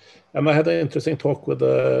 Yeah. And I had an interesting talk with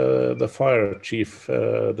the fire chief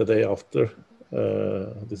the day after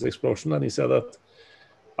this explosion, and he said that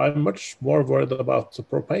I'm much more worried about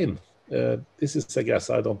propane. This is a gas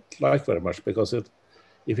I don't like very much because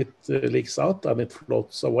if it leaks out and it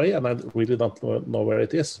floats away and I really don't know where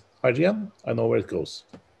it is. Hydrogen, I know where it goes.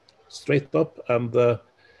 Straight up, and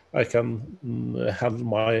I can have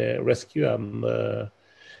my rescue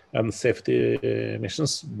and safety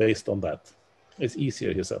missions based on that. It's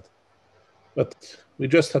easier, he said. But we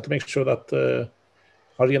just have to make sure that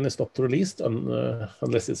hydrogen is not released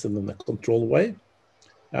unless it's in a controlled way.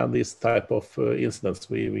 And these type of incidents,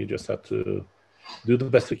 we just have to do the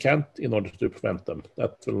best we can in order to prevent them.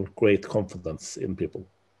 That will create confidence in people.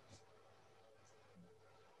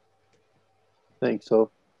 Thanks.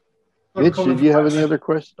 So, Mitch, did you have any other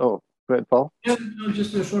questions? Oh, go ahead, Paul. Yeah, no,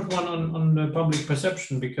 just a short one on the public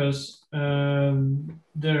perception, because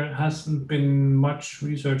there hasn't been much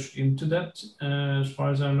research into that, as far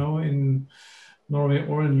as I know, in Norway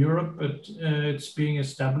or in Europe, but it's being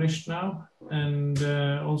established now. And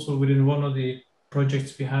also within one of the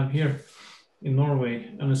projects we have here in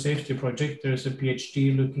Norway, on a safety project, there's a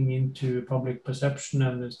PhD looking into public perception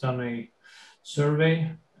and has done a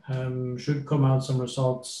survey. Should come out some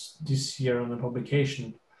results this year on the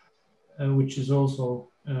publication, which is also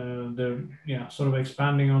they're sort of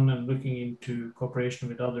expanding on and looking into cooperation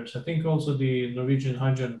with others. I think also the Norwegian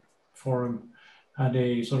Hydrogen Forum had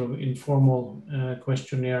a sort of informal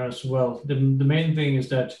questionnaire as well. The main thing is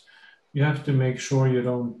that you have to make sure you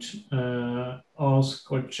don't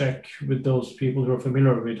ask or check with those people who are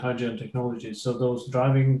familiar with hydrogen technologies. So those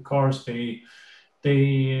driving cars, they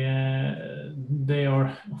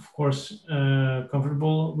are of course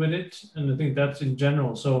comfortable with it, and I think that's in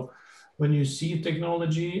general. So when you see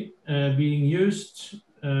technology being used,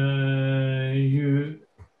 you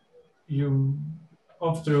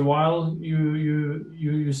after a while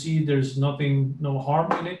you see there's no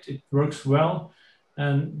harm in it. It works well.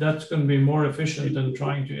 And that's going to be more efficient than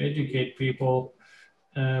trying to educate people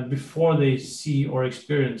before they see or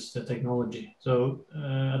experience the technology. So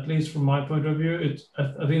at least from my point of view,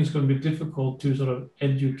 I think it's going to be difficult to sort of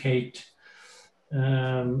educate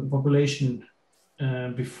population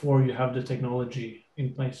before you have the technology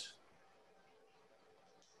in place.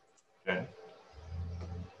 Okay.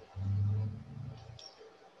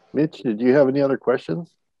 Mitch, did you have any other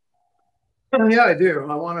questions? Yeah, I do.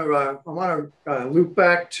 I want to loop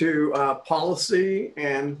back to policy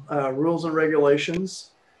and rules and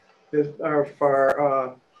regulations. If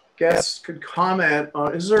our guests could comment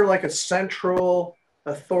on, is there like a central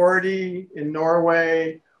authority in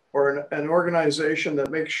Norway or an organization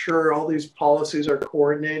that makes sure all these policies are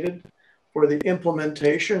coordinated for the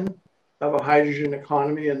implementation of a hydrogen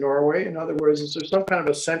economy in Norway? In other words, is there some kind of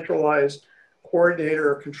a centralized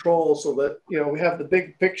coordinator or control so that, you know, we have the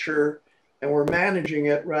big picture and we're managing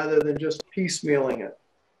it rather than just piecemealing it?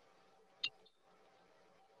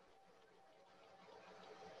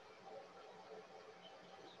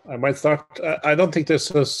 I might start. I don't think there's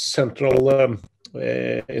a central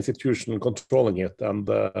institution controlling it and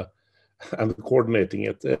coordinating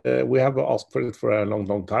it. We have asked for it for a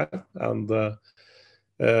long time, and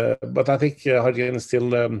but I think hydrogen is still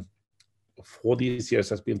for these years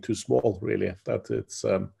has been too small, really. That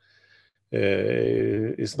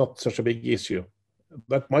it's not such a big issue.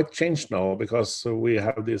 That might change now because we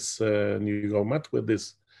have this new government with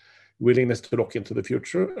this willingness to look into the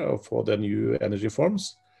future for the new energy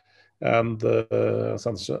forms. And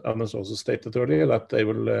Anders also stated earlier that they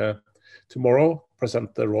will tomorrow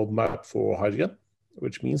present the roadmap for hydrogen,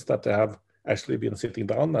 which means that they have actually been sitting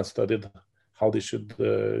down and studied how they should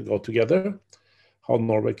go together. how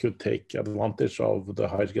Norway could take advantage of the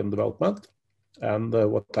hydrogen development and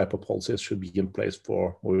what type of policies should be in place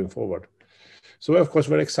for moving forward. So we're of course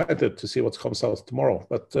very excited to see what comes out tomorrow,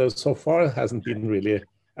 but so far it hasn't been really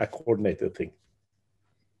a coordinated thing.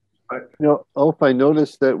 Ulf, I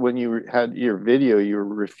noticed that when you had your video, you were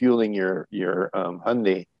refueling your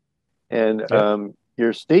Hyundai, and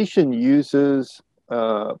your station uses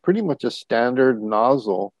pretty much a standard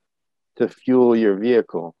nozzle to fuel your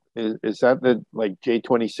vehicle. Is that the like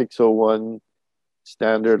J2601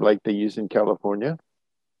 standard like they use in California?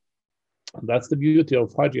 That's the beauty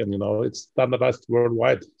of hydrogen, it's standardized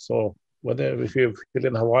worldwide. So whether if you fill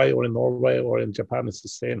in Hawaii or in Norway or in Japan, it's the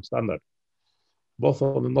same standard, both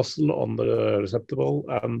on the nozzle, on the receptacle,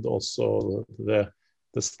 and also the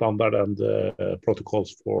standard and the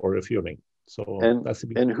protocols for refueling. So that's the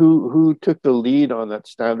beauty. And who took the lead on that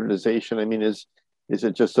standardization? I mean, is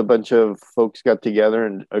it just a bunch of folks got together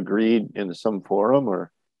and agreed in some forum, or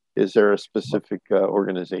is there a specific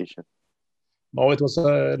organization? No, it was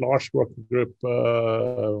a large working group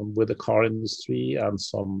with the car industry and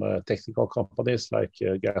some technical companies like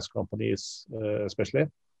gas companies, especially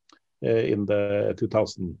in the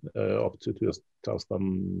 2000 up to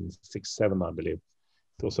 2006-07, I believe.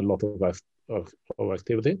 There was a lot of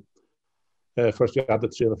activity. First, we had the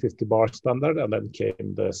 350 bar standard, and then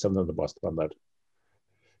came the 700 bar standard.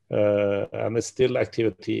 And there's still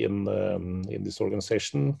activity in this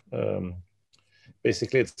organization.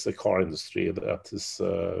 Basically, it's the car industry that is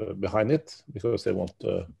behind it, because they want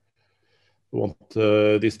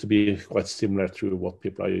this to be quite similar to what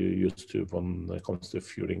people are used to when it comes to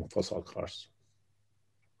fueling fossil cars.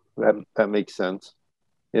 That makes sense.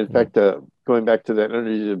 In fact, going back to that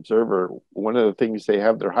Energy Observer, one of the things they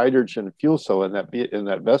have their hydrogen fuel cell in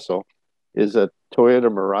that vessel is a Toyota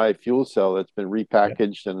Mirai fuel cell that's been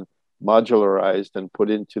repackaged and modularized and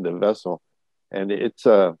put into the vessel, and it's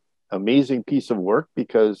a amazing piece of work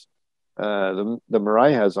because the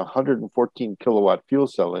Mirai has a 114 kilowatt fuel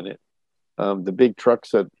cell in it. The big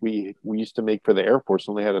trucks that we used to make for the Air Force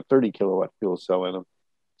only had a 30 kilowatt fuel cell in them.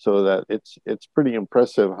 So that it's pretty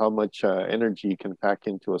impressive how much energy you can pack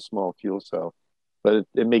into a small fuel cell. But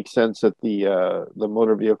it makes sense that the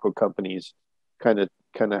motor vehicle companies kind of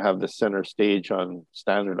have the center stage on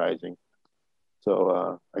standardizing.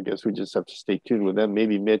 So I guess we just have to stay tuned with them.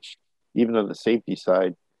 Maybe Mitch, even on the safety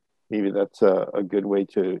side, maybe that's a good way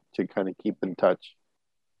to kind of keep in touch.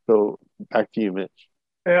 So back to you, Mitch.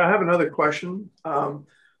 Hey, I have another question.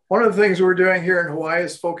 One of the things we're doing here in Hawaii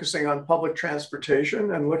is focusing on public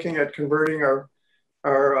transportation and looking at converting our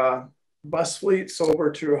bus fleets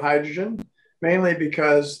over to hydrogen, mainly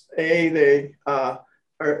because they're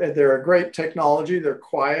a great technology. They're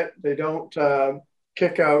quiet. They don't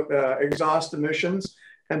kick out exhaust emissions,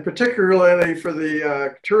 and particularly for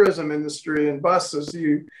the tourism industry and buses,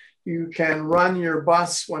 you can run your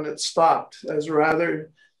bus when it's stopped, as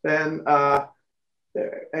rather than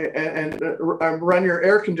and run your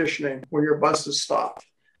air conditioning when your bus is stopped,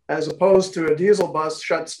 as opposed to a diesel bus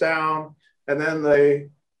shuts down and then the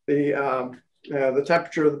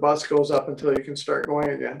temperature of the bus goes up until you can start going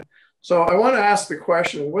again. So I want to ask the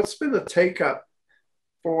question: what's been the take-up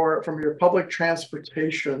from your public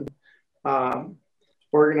transportation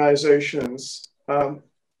organizations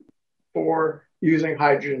for using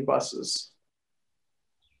hydrogen buses?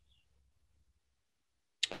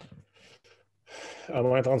 I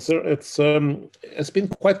might answer. It's been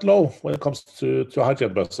quite low when it comes to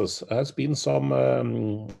hydrogen buses. There has been some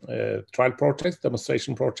trial projects,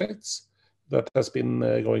 demonstration projects that has been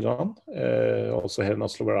going on, also here in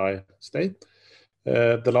Oslo where I stay.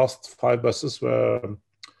 The last 5 buses were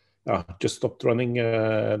just stopped running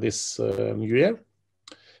this new year.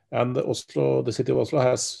 And Oslo, the city of Oslo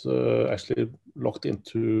has actually locked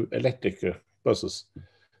into electric buses.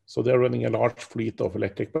 So they're running a large fleet of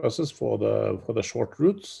electric buses for the short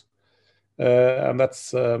routes, and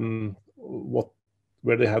that's where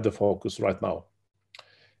they have the focus right now.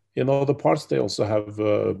 In other parts, they also have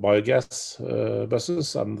biogas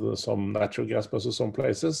buses and some natural gas buses some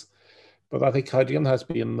places, but I think hydrogen has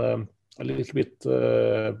been a little bit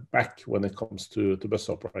back when it comes to bus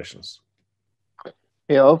operations.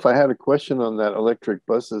 Yeah, Ulf, I had a question on that electric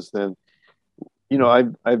buses then. You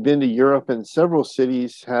know, I've been to Europe, and several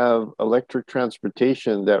cities have electric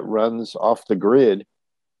transportation that runs off the grid,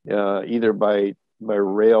 either by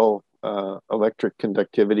rail electric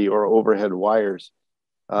conductivity or overhead wires.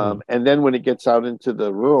 And then when it gets out into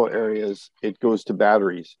the rural areas, it goes to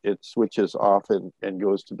batteries. It switches off and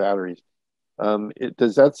goes to batteries.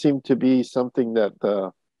 Does that seem to be something that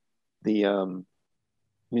the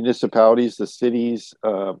municipalities, the cities,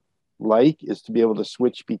 like is to be able to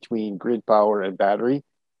switch between grid power and battery,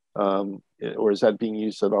 or is that being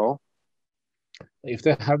used at all? If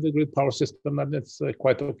they have the grid power system, then it's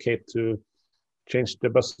quite okay to change the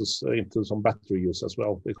buses into some battery use as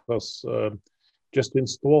well, because just to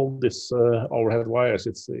install this overhead wires,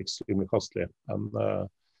 it's extremely costly. And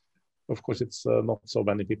of course, it's not so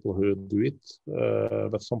many people who do it,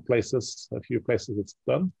 but some places, a few places it's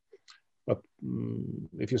done. But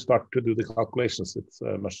if you start to do the calculations, it's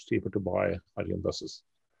much cheaper to buy hydrogen buses.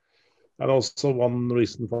 And also one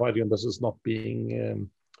reason for hydrogen buses not being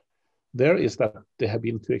there is that they have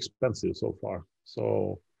been too expensive so far.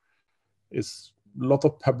 So it's a lot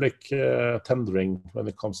of public tendering when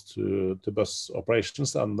it comes to bus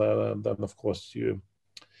operations, and then of course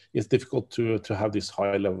it's difficult to have this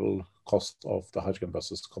high level cost of the hydrogen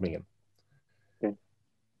buses coming in. Okay.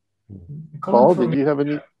 Paul, did you have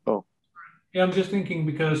any? Oh. Yeah, I'm just thinking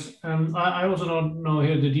because I also don't know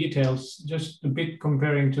here the details, just a bit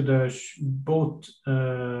comparing to the boat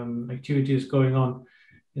activities going on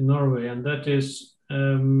in Norway, and that is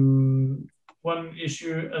one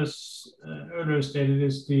issue, as earlier stated,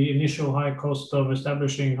 is the initial high cost of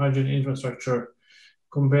establishing hydrogen infrastructure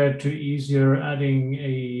compared to easier adding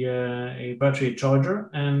a battery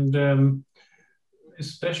charger. And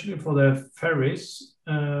especially for the ferries,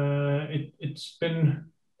 they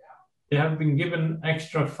have been given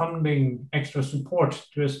extra funding, extra support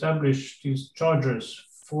to establish these chargers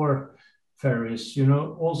for ferries. You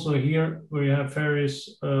know, also here where you have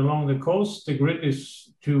ferries along the coast, the grid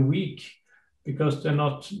is too weak because they're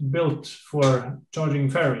not built for charging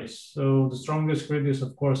ferries. So the strongest grid is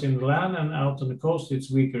of course in the land, and out on the coast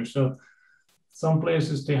it's weaker. So some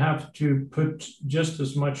places they have to put just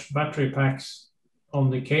as much battery packs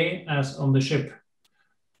on the quay as on the ship.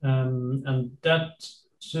 And that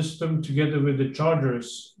system together with the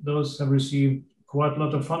chargers, those have received quite a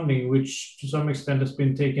lot of funding, which to some extent has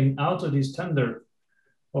been taken out of these tender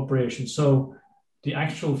operations. So the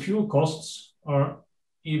actual fuel costs are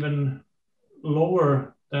even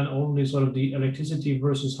lower than only sort of the electricity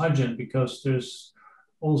versus hydrogen, because there's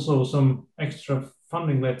also some extra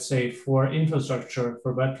funding, let's say, for infrastructure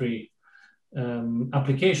for battery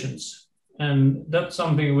applications. And that's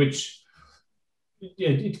something which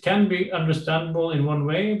it can be understandable in one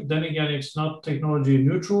way, but then again, it's not technology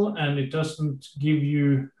neutral, and it doesn't give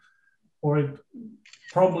you, or it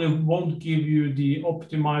probably won't give you the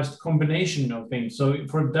optimized combination of things. So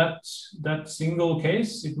for that single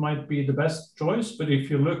case, it might be the best choice. But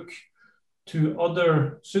if you look to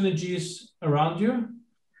other synergies around you,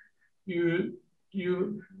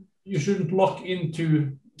 you shouldn't lock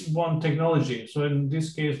into one technology. So in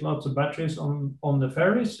this case, lots of batteries on the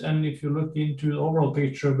ferries. And if you look into the overall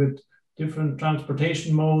picture with different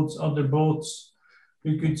transportation modes, other boats,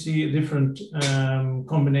 you could see a different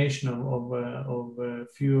combination of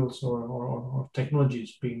fuels or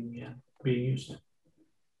technologies being used.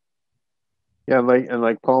 Yeah,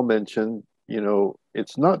 like Paul mentioned, you know,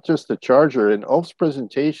 it's not just the charger. In Ulf's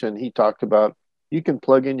presentation, he talked about you can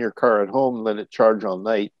plug in your car at home and let it charge all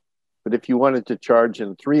night. But if you wanted to charge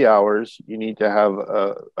in 3 hours, you need to have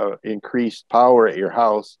a increased power at your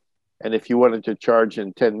house. And if you wanted to charge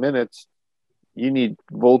in 10 minutes, you need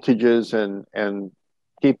voltages and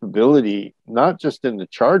capability, not just in the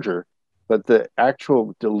charger, but the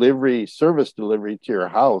actual service delivery to your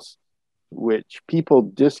house, which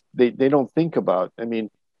people they don't think about. I mean,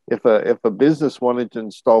 if a business wanted to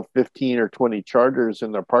install 15 or 20 chargers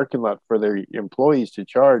in their parking lot for their employees to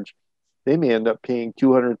charge, they may end up paying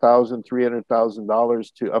 $200,000,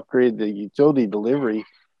 $300,000 to upgrade the utility delivery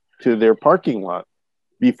to their parking lot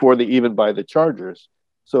before they even buy the chargers.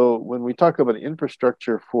 So when we talk about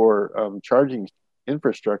infrastructure for charging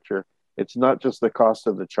infrastructure, it's not just the cost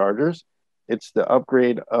of the chargers, it's the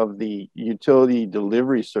upgrade of the utility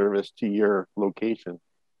delivery service to your location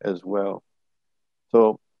as well.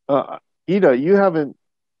 So Ida, you haven't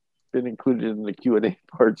been included in the Q&A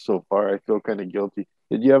part so far. I feel kind of guilty.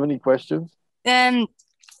 Did you have any questions? No,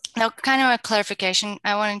 kind of a clarification.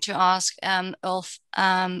 I wanted to ask Ulf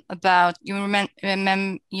about, you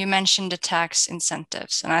mentioned the tax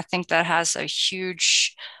incentives, and I think that has a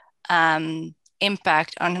huge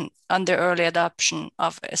impact on the early adoption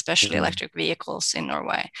of especially electric vehicles in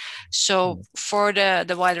Norway. So for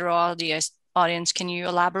the wider audience, can you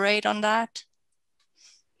elaborate on that?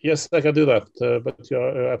 Yes, I can do that, but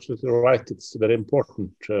you're absolutely right. It's very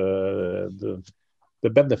important, the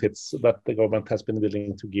benefits that the government has been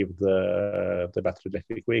willing to give the battery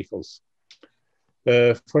electric vehicles.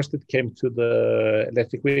 First, it came to the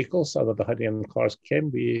electric vehicles, and when the hydrogen cars came,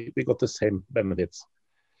 we got the same benefits.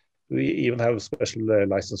 We even have a special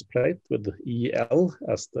license plate with EL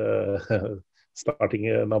as the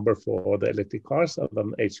starting number for the electric cars, and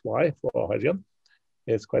then HY for hydrogen.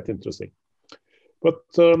 It's quite interesting. But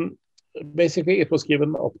basically, it was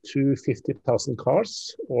given up to 50,000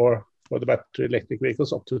 cars, or for the battery electric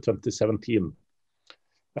vehicles up to 2017.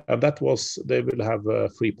 And that was, they will have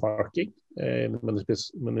free parking in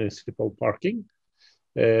municipal parking.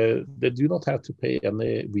 They do not have to pay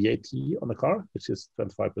any VAT on the car, which is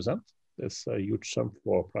 25%. That's a huge sum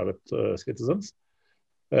for private citizens.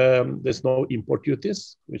 There's no import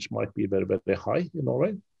duties, which might be very, very high in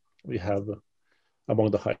Norway. We have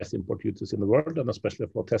among the highest import duties in the world, and especially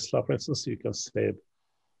for Tesla, for instance, you can save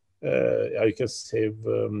a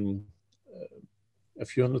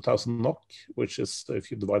few $100,000 NOK, which is,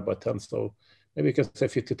 if you divide by 10, so maybe you can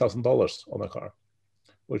save $50,000 on a car,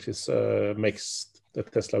 which is makes the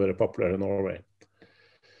Tesla very popular in Norway.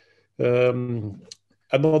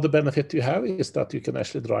 Another benefit you have is that you can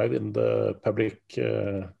actually drive in the public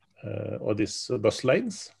or these bus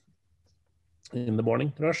lanes in the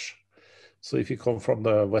morning rush. So if you come from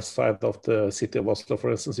the west side of the city of Oslo, for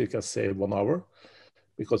instance, you can save 1 hour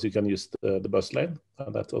because you can use the bus lane.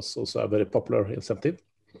 And that was also a very popular incentive.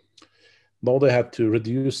 Now they had to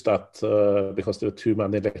reduce that because there were too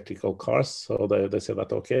many electrical cars. So they said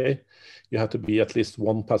that, okay, you have to be at least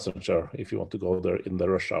one passenger if you want to go there in the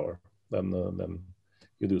rush hour, then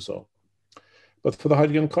you do so. But for the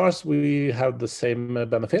hydrogen cars, we have the same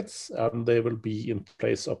benefits, and they will be in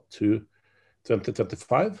place up to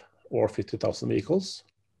 2025 or 50,000 vehicles.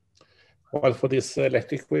 While for these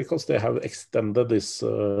electric vehicles, they have extended these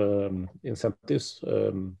incentives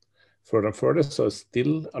further and further, so it's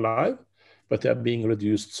still alive, but they are being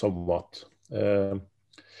reduced somewhat.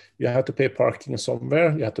 You have to pay parking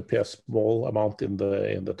somewhere. You have to pay a small amount in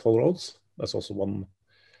the toll roads. That's also one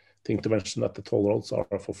thing to mention, that the toll roads are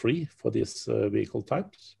for free for these vehicle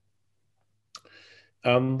types.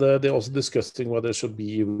 And they're also discussing whether there should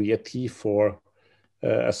be VAT for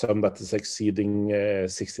a sum that is exceeding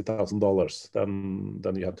 $60,000.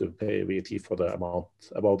 Then you have to pay VAT for the amount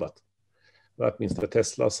above that. That means the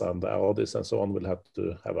Teslas and the Audis and so on will have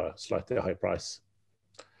to have a slightly high price.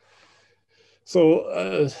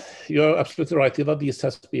 So you're absolutely right, Ida. This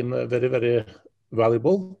has been very, very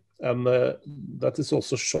valuable. And that is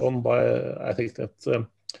also shown by, I think that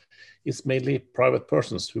it's mainly private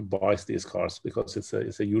persons who buys these cars, because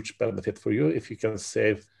it's a huge benefit for you if you can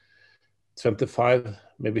save 25,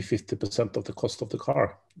 maybe 50% of the cost of the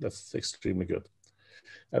car. That's extremely good.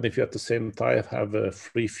 And if you at the same time have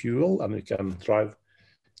free fuel and you can drive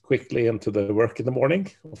quickly into the work in the morning,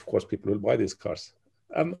 of course, people will buy these cars.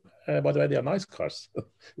 And by the way, they are nice cars,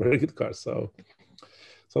 very good cars. So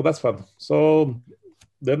that's fun. So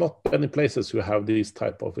there are not many places who have these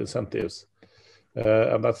type of incentives.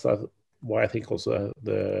 And that's why I think also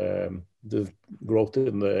the growth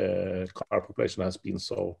in the car population has been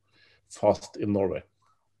so fast in Norway.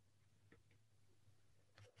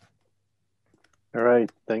 All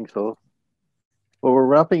right, thanks, Ulf. Well, we're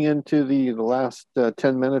wrapping into the last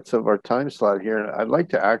 10 minutes of our time slot here. And I'd like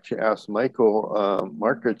to actually ask Michael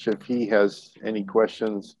Markich if he has any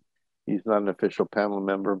questions. He's not an official panel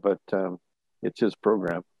member, but it's his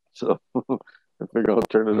program. So I figure I'll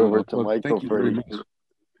turn it over to Michael for any.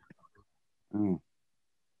 Oh,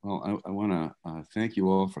 well, I want to thank you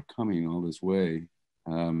all for coming all this way.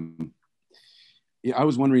 Yeah, I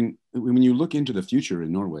was wondering, when you look into the future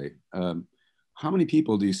in Norway, how many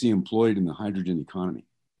people do you see employed in the hydrogen economy?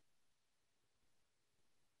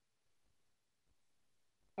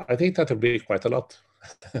 I think that will be quite a lot.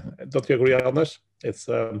 Don't you agree, Anders? It's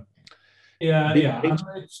yeah.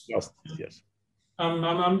 Yes.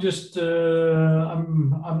 I'm just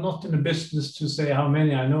I'm not in the business to say how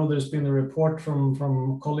many. I know there's been a report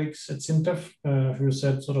from colleagues at SINTEF who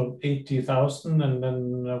said sort of 80,000, and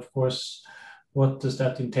then of course, what does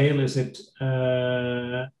that entail? Is it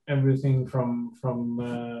everything from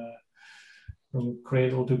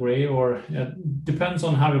cradle to grave, or depends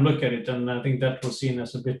on how you look at it? And I think that was seen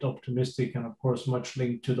as a bit optimistic, and of course much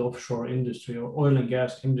linked to the offshore industry or oil and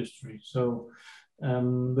gas industry. So,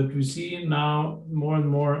 but we see now more and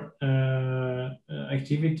more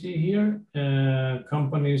activity here.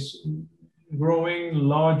 Companies growing,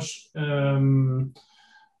 large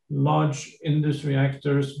industry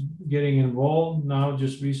actors getting involved. Now,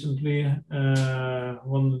 just recently,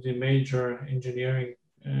 one of the major engineering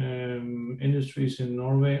industries in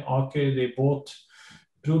Norway, Aker, they bought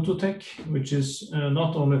Prototech, which is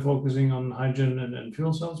not only focusing on hydrogen and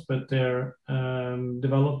fuel cells, but they're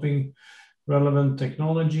developing relevant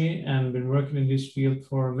technology and been working in this field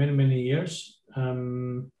for many, many years.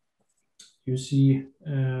 you see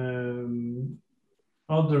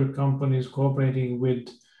other companies cooperating with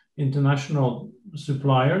international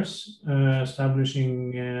suppliers,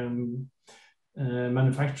 establishing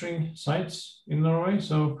manufacturing sites in Norway.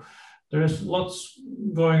 So there's lots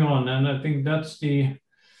going on, and I think that's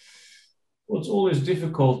what's always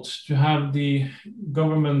difficult, to have the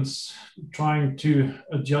governments trying to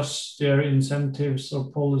adjust their incentives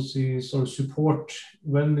or policies or support.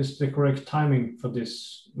 When is the correct timing for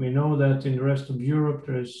this? We know that in the rest of Europe,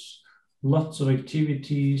 there's lots of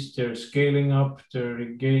activities, they're scaling up, they're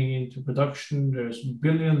getting into production, there's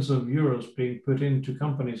billions of euros being put into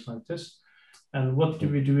companies like this. And what do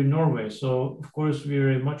we do in Norway? So of course,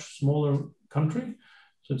 we're a much smaller country,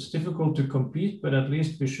 so it's difficult to compete, but at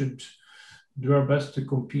least we should do our best to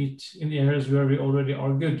compete in the areas where we already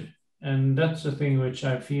are good. And that's the thing which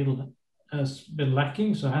I feel has been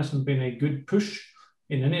lacking. So it hasn't been a good push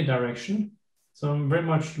in any direction. So I'm very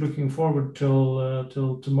much looking forward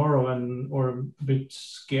till tomorrow, or a bit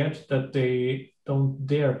scared that they don't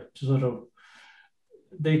dare to sort of,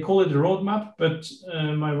 they call it a roadmap, but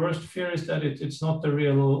my worst fear is that it's not the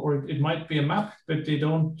real, or it might be a map, but they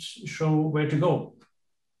don't show where to go.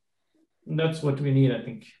 And that's what we need, I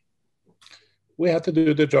think. We have to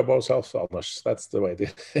do the job ourselves, Anders. That's the way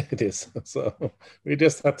it is. So we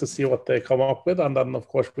just have to see what they come up with, and then of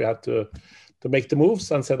course we have to make the moves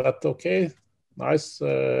and say that, okay, nice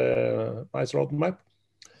roadmap.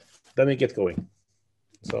 Then we get going.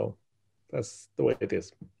 So that's the way it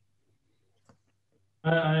is.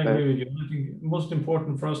 I agree with you. I think most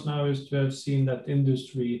important for us now is to have seen that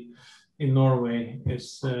industry in Norway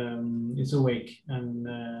is awake, and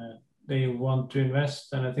they want to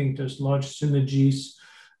invest. And I think there's large synergies.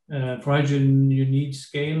 For hydrogen, you need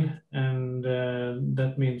scale, and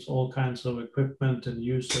that means all kinds of equipment and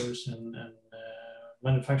users and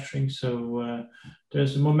manufacturing. So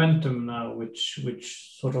there's a momentum now which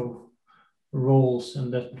sort of rolls,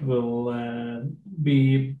 and that will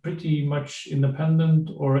be pretty much independent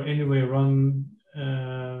or anyway run,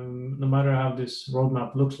 no matter how this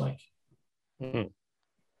roadmap looks like. Mm-hmm.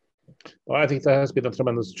 Well, I think there has been a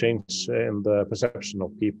tremendous change in the perception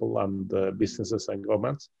of people and businesses and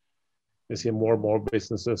governments. We see more and more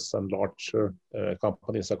businesses and larger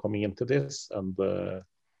companies are coming into this and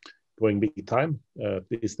going big time. At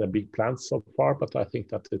least the big plans so far, but I think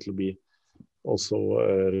that it will be also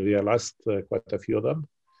realized, quite a few of them.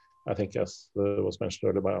 I think, as was mentioned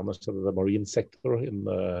earlier by Anders, the marine sector in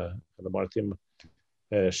the maritime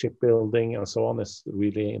shipbuilding and so on is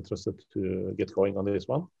really interested to get going on this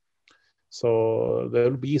one. So there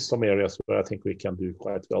will be some areas where I think we can do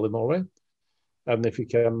quite well in Norway. And if we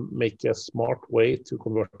can make a smart way to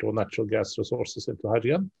convert our natural gas resources into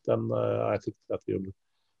hydrogen, then I think that we'll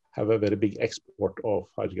have a very big export of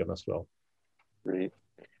hydrogen as well. Great.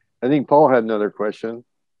 I think Paul had another question.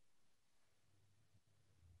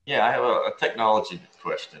 Yeah, I have a technology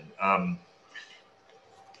question.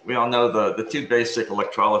 We all know the two basic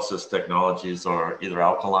electrolysis technologies are either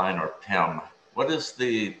alkaline or PEM. What is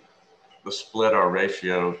the split or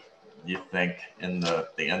ratio, you think, in the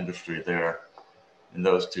industry there in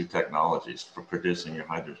those two technologies for producing your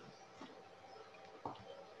hydrogen?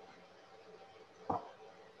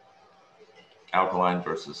 Alkaline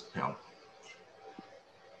versus PEM.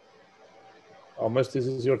 Almost, this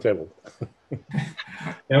is your table.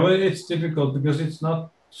 Yeah, well, it's difficult because it's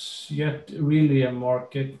not yet really a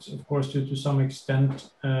market, of course, to some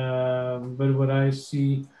extent. But what I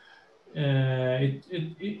see,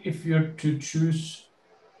 if you're to choose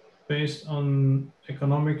based on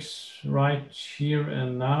economics right here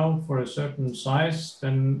and now for a certain size,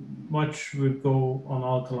 then much would go on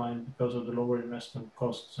alkaline because of the lower investment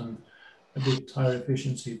costs and a bit higher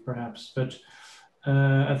efficiency, perhaps. But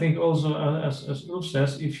I think also, as Ulf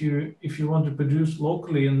says, if you want to produce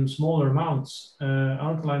locally in smaller amounts,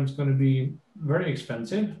 alkaline is going to be very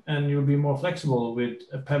expensive, and you'll be more flexible with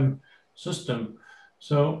a PEM system.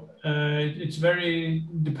 So it's very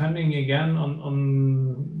depending again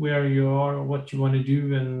on where you are, or what you want to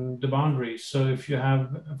do, and the boundaries. So if you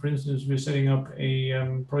have, for instance, we're setting up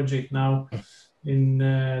a project now in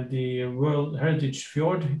the World Heritage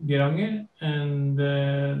Fjord, Geiranger, and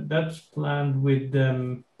that's planned with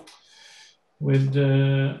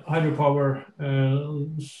hydropower,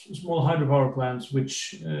 small hydropower plants,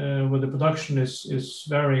 which where the production is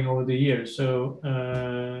varying over the year. So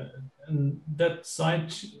and that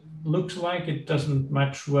site looks like it doesn't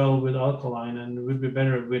match well with alkaline, and would be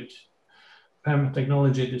better with PEM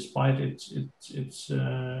technology, despite its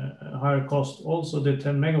higher cost. Also, the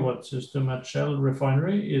 10 megawatt system at Shell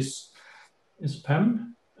refinery is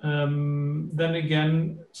PEM. Then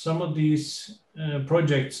again, some of these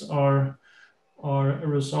projects are are a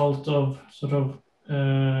result of sort of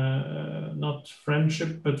not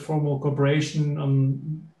friendship, but formal cooperation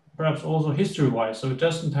on perhaps also history-wise. So it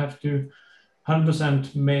doesn't have to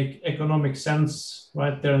 100% make economic sense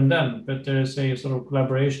right there and then, but there is a sort of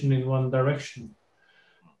collaboration in one direction.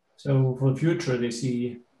 So for the future, they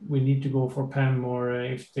see we need to go for PEM, or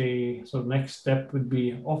if the sort of next step would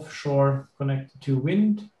be offshore connected to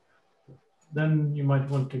wind, then you might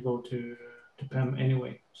want to go to PEM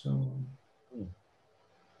anyway. So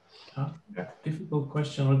difficult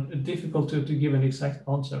question, or difficult to give an exact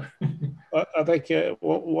answer. I think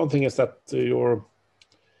one thing is that your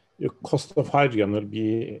cost of hydrogen will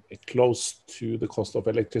be close to the cost of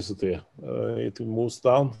electricity. It moves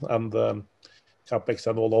down, and CapEx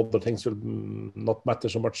and all other things will not matter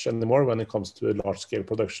so much anymore when it comes to large-scale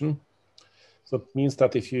production. So it means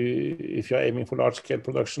that if you're aiming for large-scale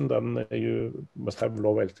production, then you must have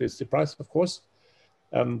low electricity price, of course.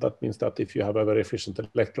 And that means that if you have a very efficient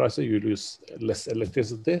electrolyzer, you lose less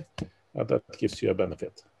electricity, and that gives you a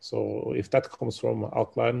benefit. So if that comes from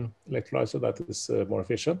alkaline electrolyzer, that is more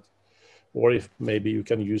efficient. Or if maybe you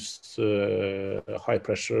can use high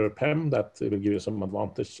pressure PEM, that will give you some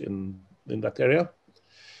advantage in that area.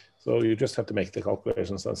 So you just have to make the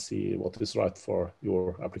calculations and see what is right for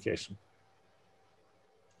your application.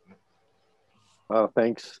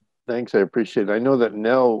 Thanks. I appreciate it. I know that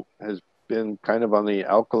Nel has been kind of on the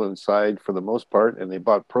alkaline side for the most part, and they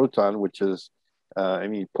bought Proton, which is,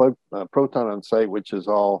 Proton on site, which is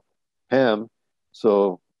all PEM.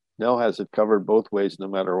 So Nel has it covered both ways, no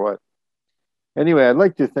matter what. Anyway, I'd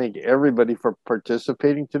like to thank everybody for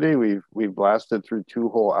participating today. We've blasted through 2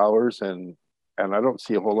 whole hours, and I don't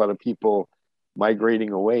see a whole lot of people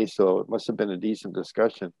migrating away, so it must have been a decent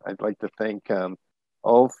discussion. I'd like to thank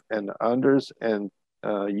Ulf and Anders and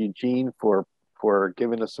Eugene for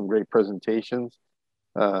giving us some great presentations.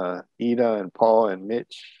 Ida and Paul and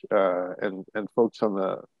Mitch and folks on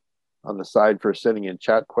the side for sending in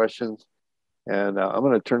chat questions. And I'm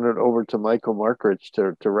going to turn it over to Michael Markridge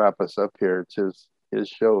to wrap us up here. It's his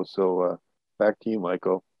show. So back to you,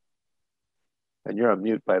 Michael. And you're on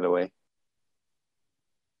mute, by the way.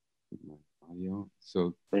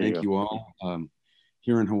 So thank you all.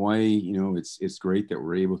 Here in Hawaii, it's great that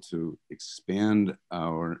we're able to expand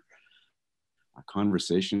our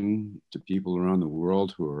conversation to people around the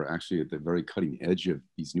world who are actually at the very cutting edge of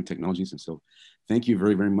these new technologies. And so thank you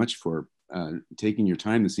very, very much for taking your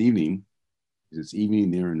time this evening. It's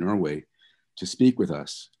evening there in Norway to speak with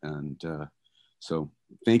us. And so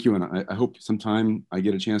thank you. And I hope sometime I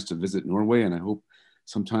get a chance to visit Norway, and I hope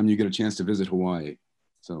sometime you get a chance to visit Hawaii.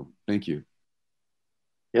 So thank you.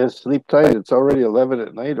 Yes, sleep tight. It's already 11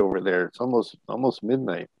 at night over there. It's almost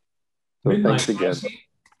midnight. So midnight. Thanks again.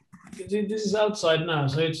 This is outside now,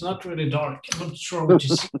 so it's not really dark. I'm not sure what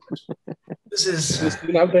you see. This is... We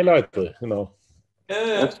still have daylight,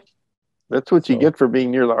 That's what you get for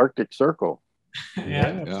being near the Arctic Circle.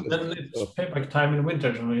 Yeah. Then it's payback time in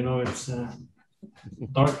winter, so it's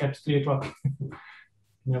dark at 3 o'clock in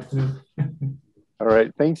the afternoon. All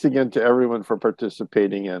right. Thanks again to everyone for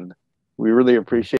participating, and we really appreciate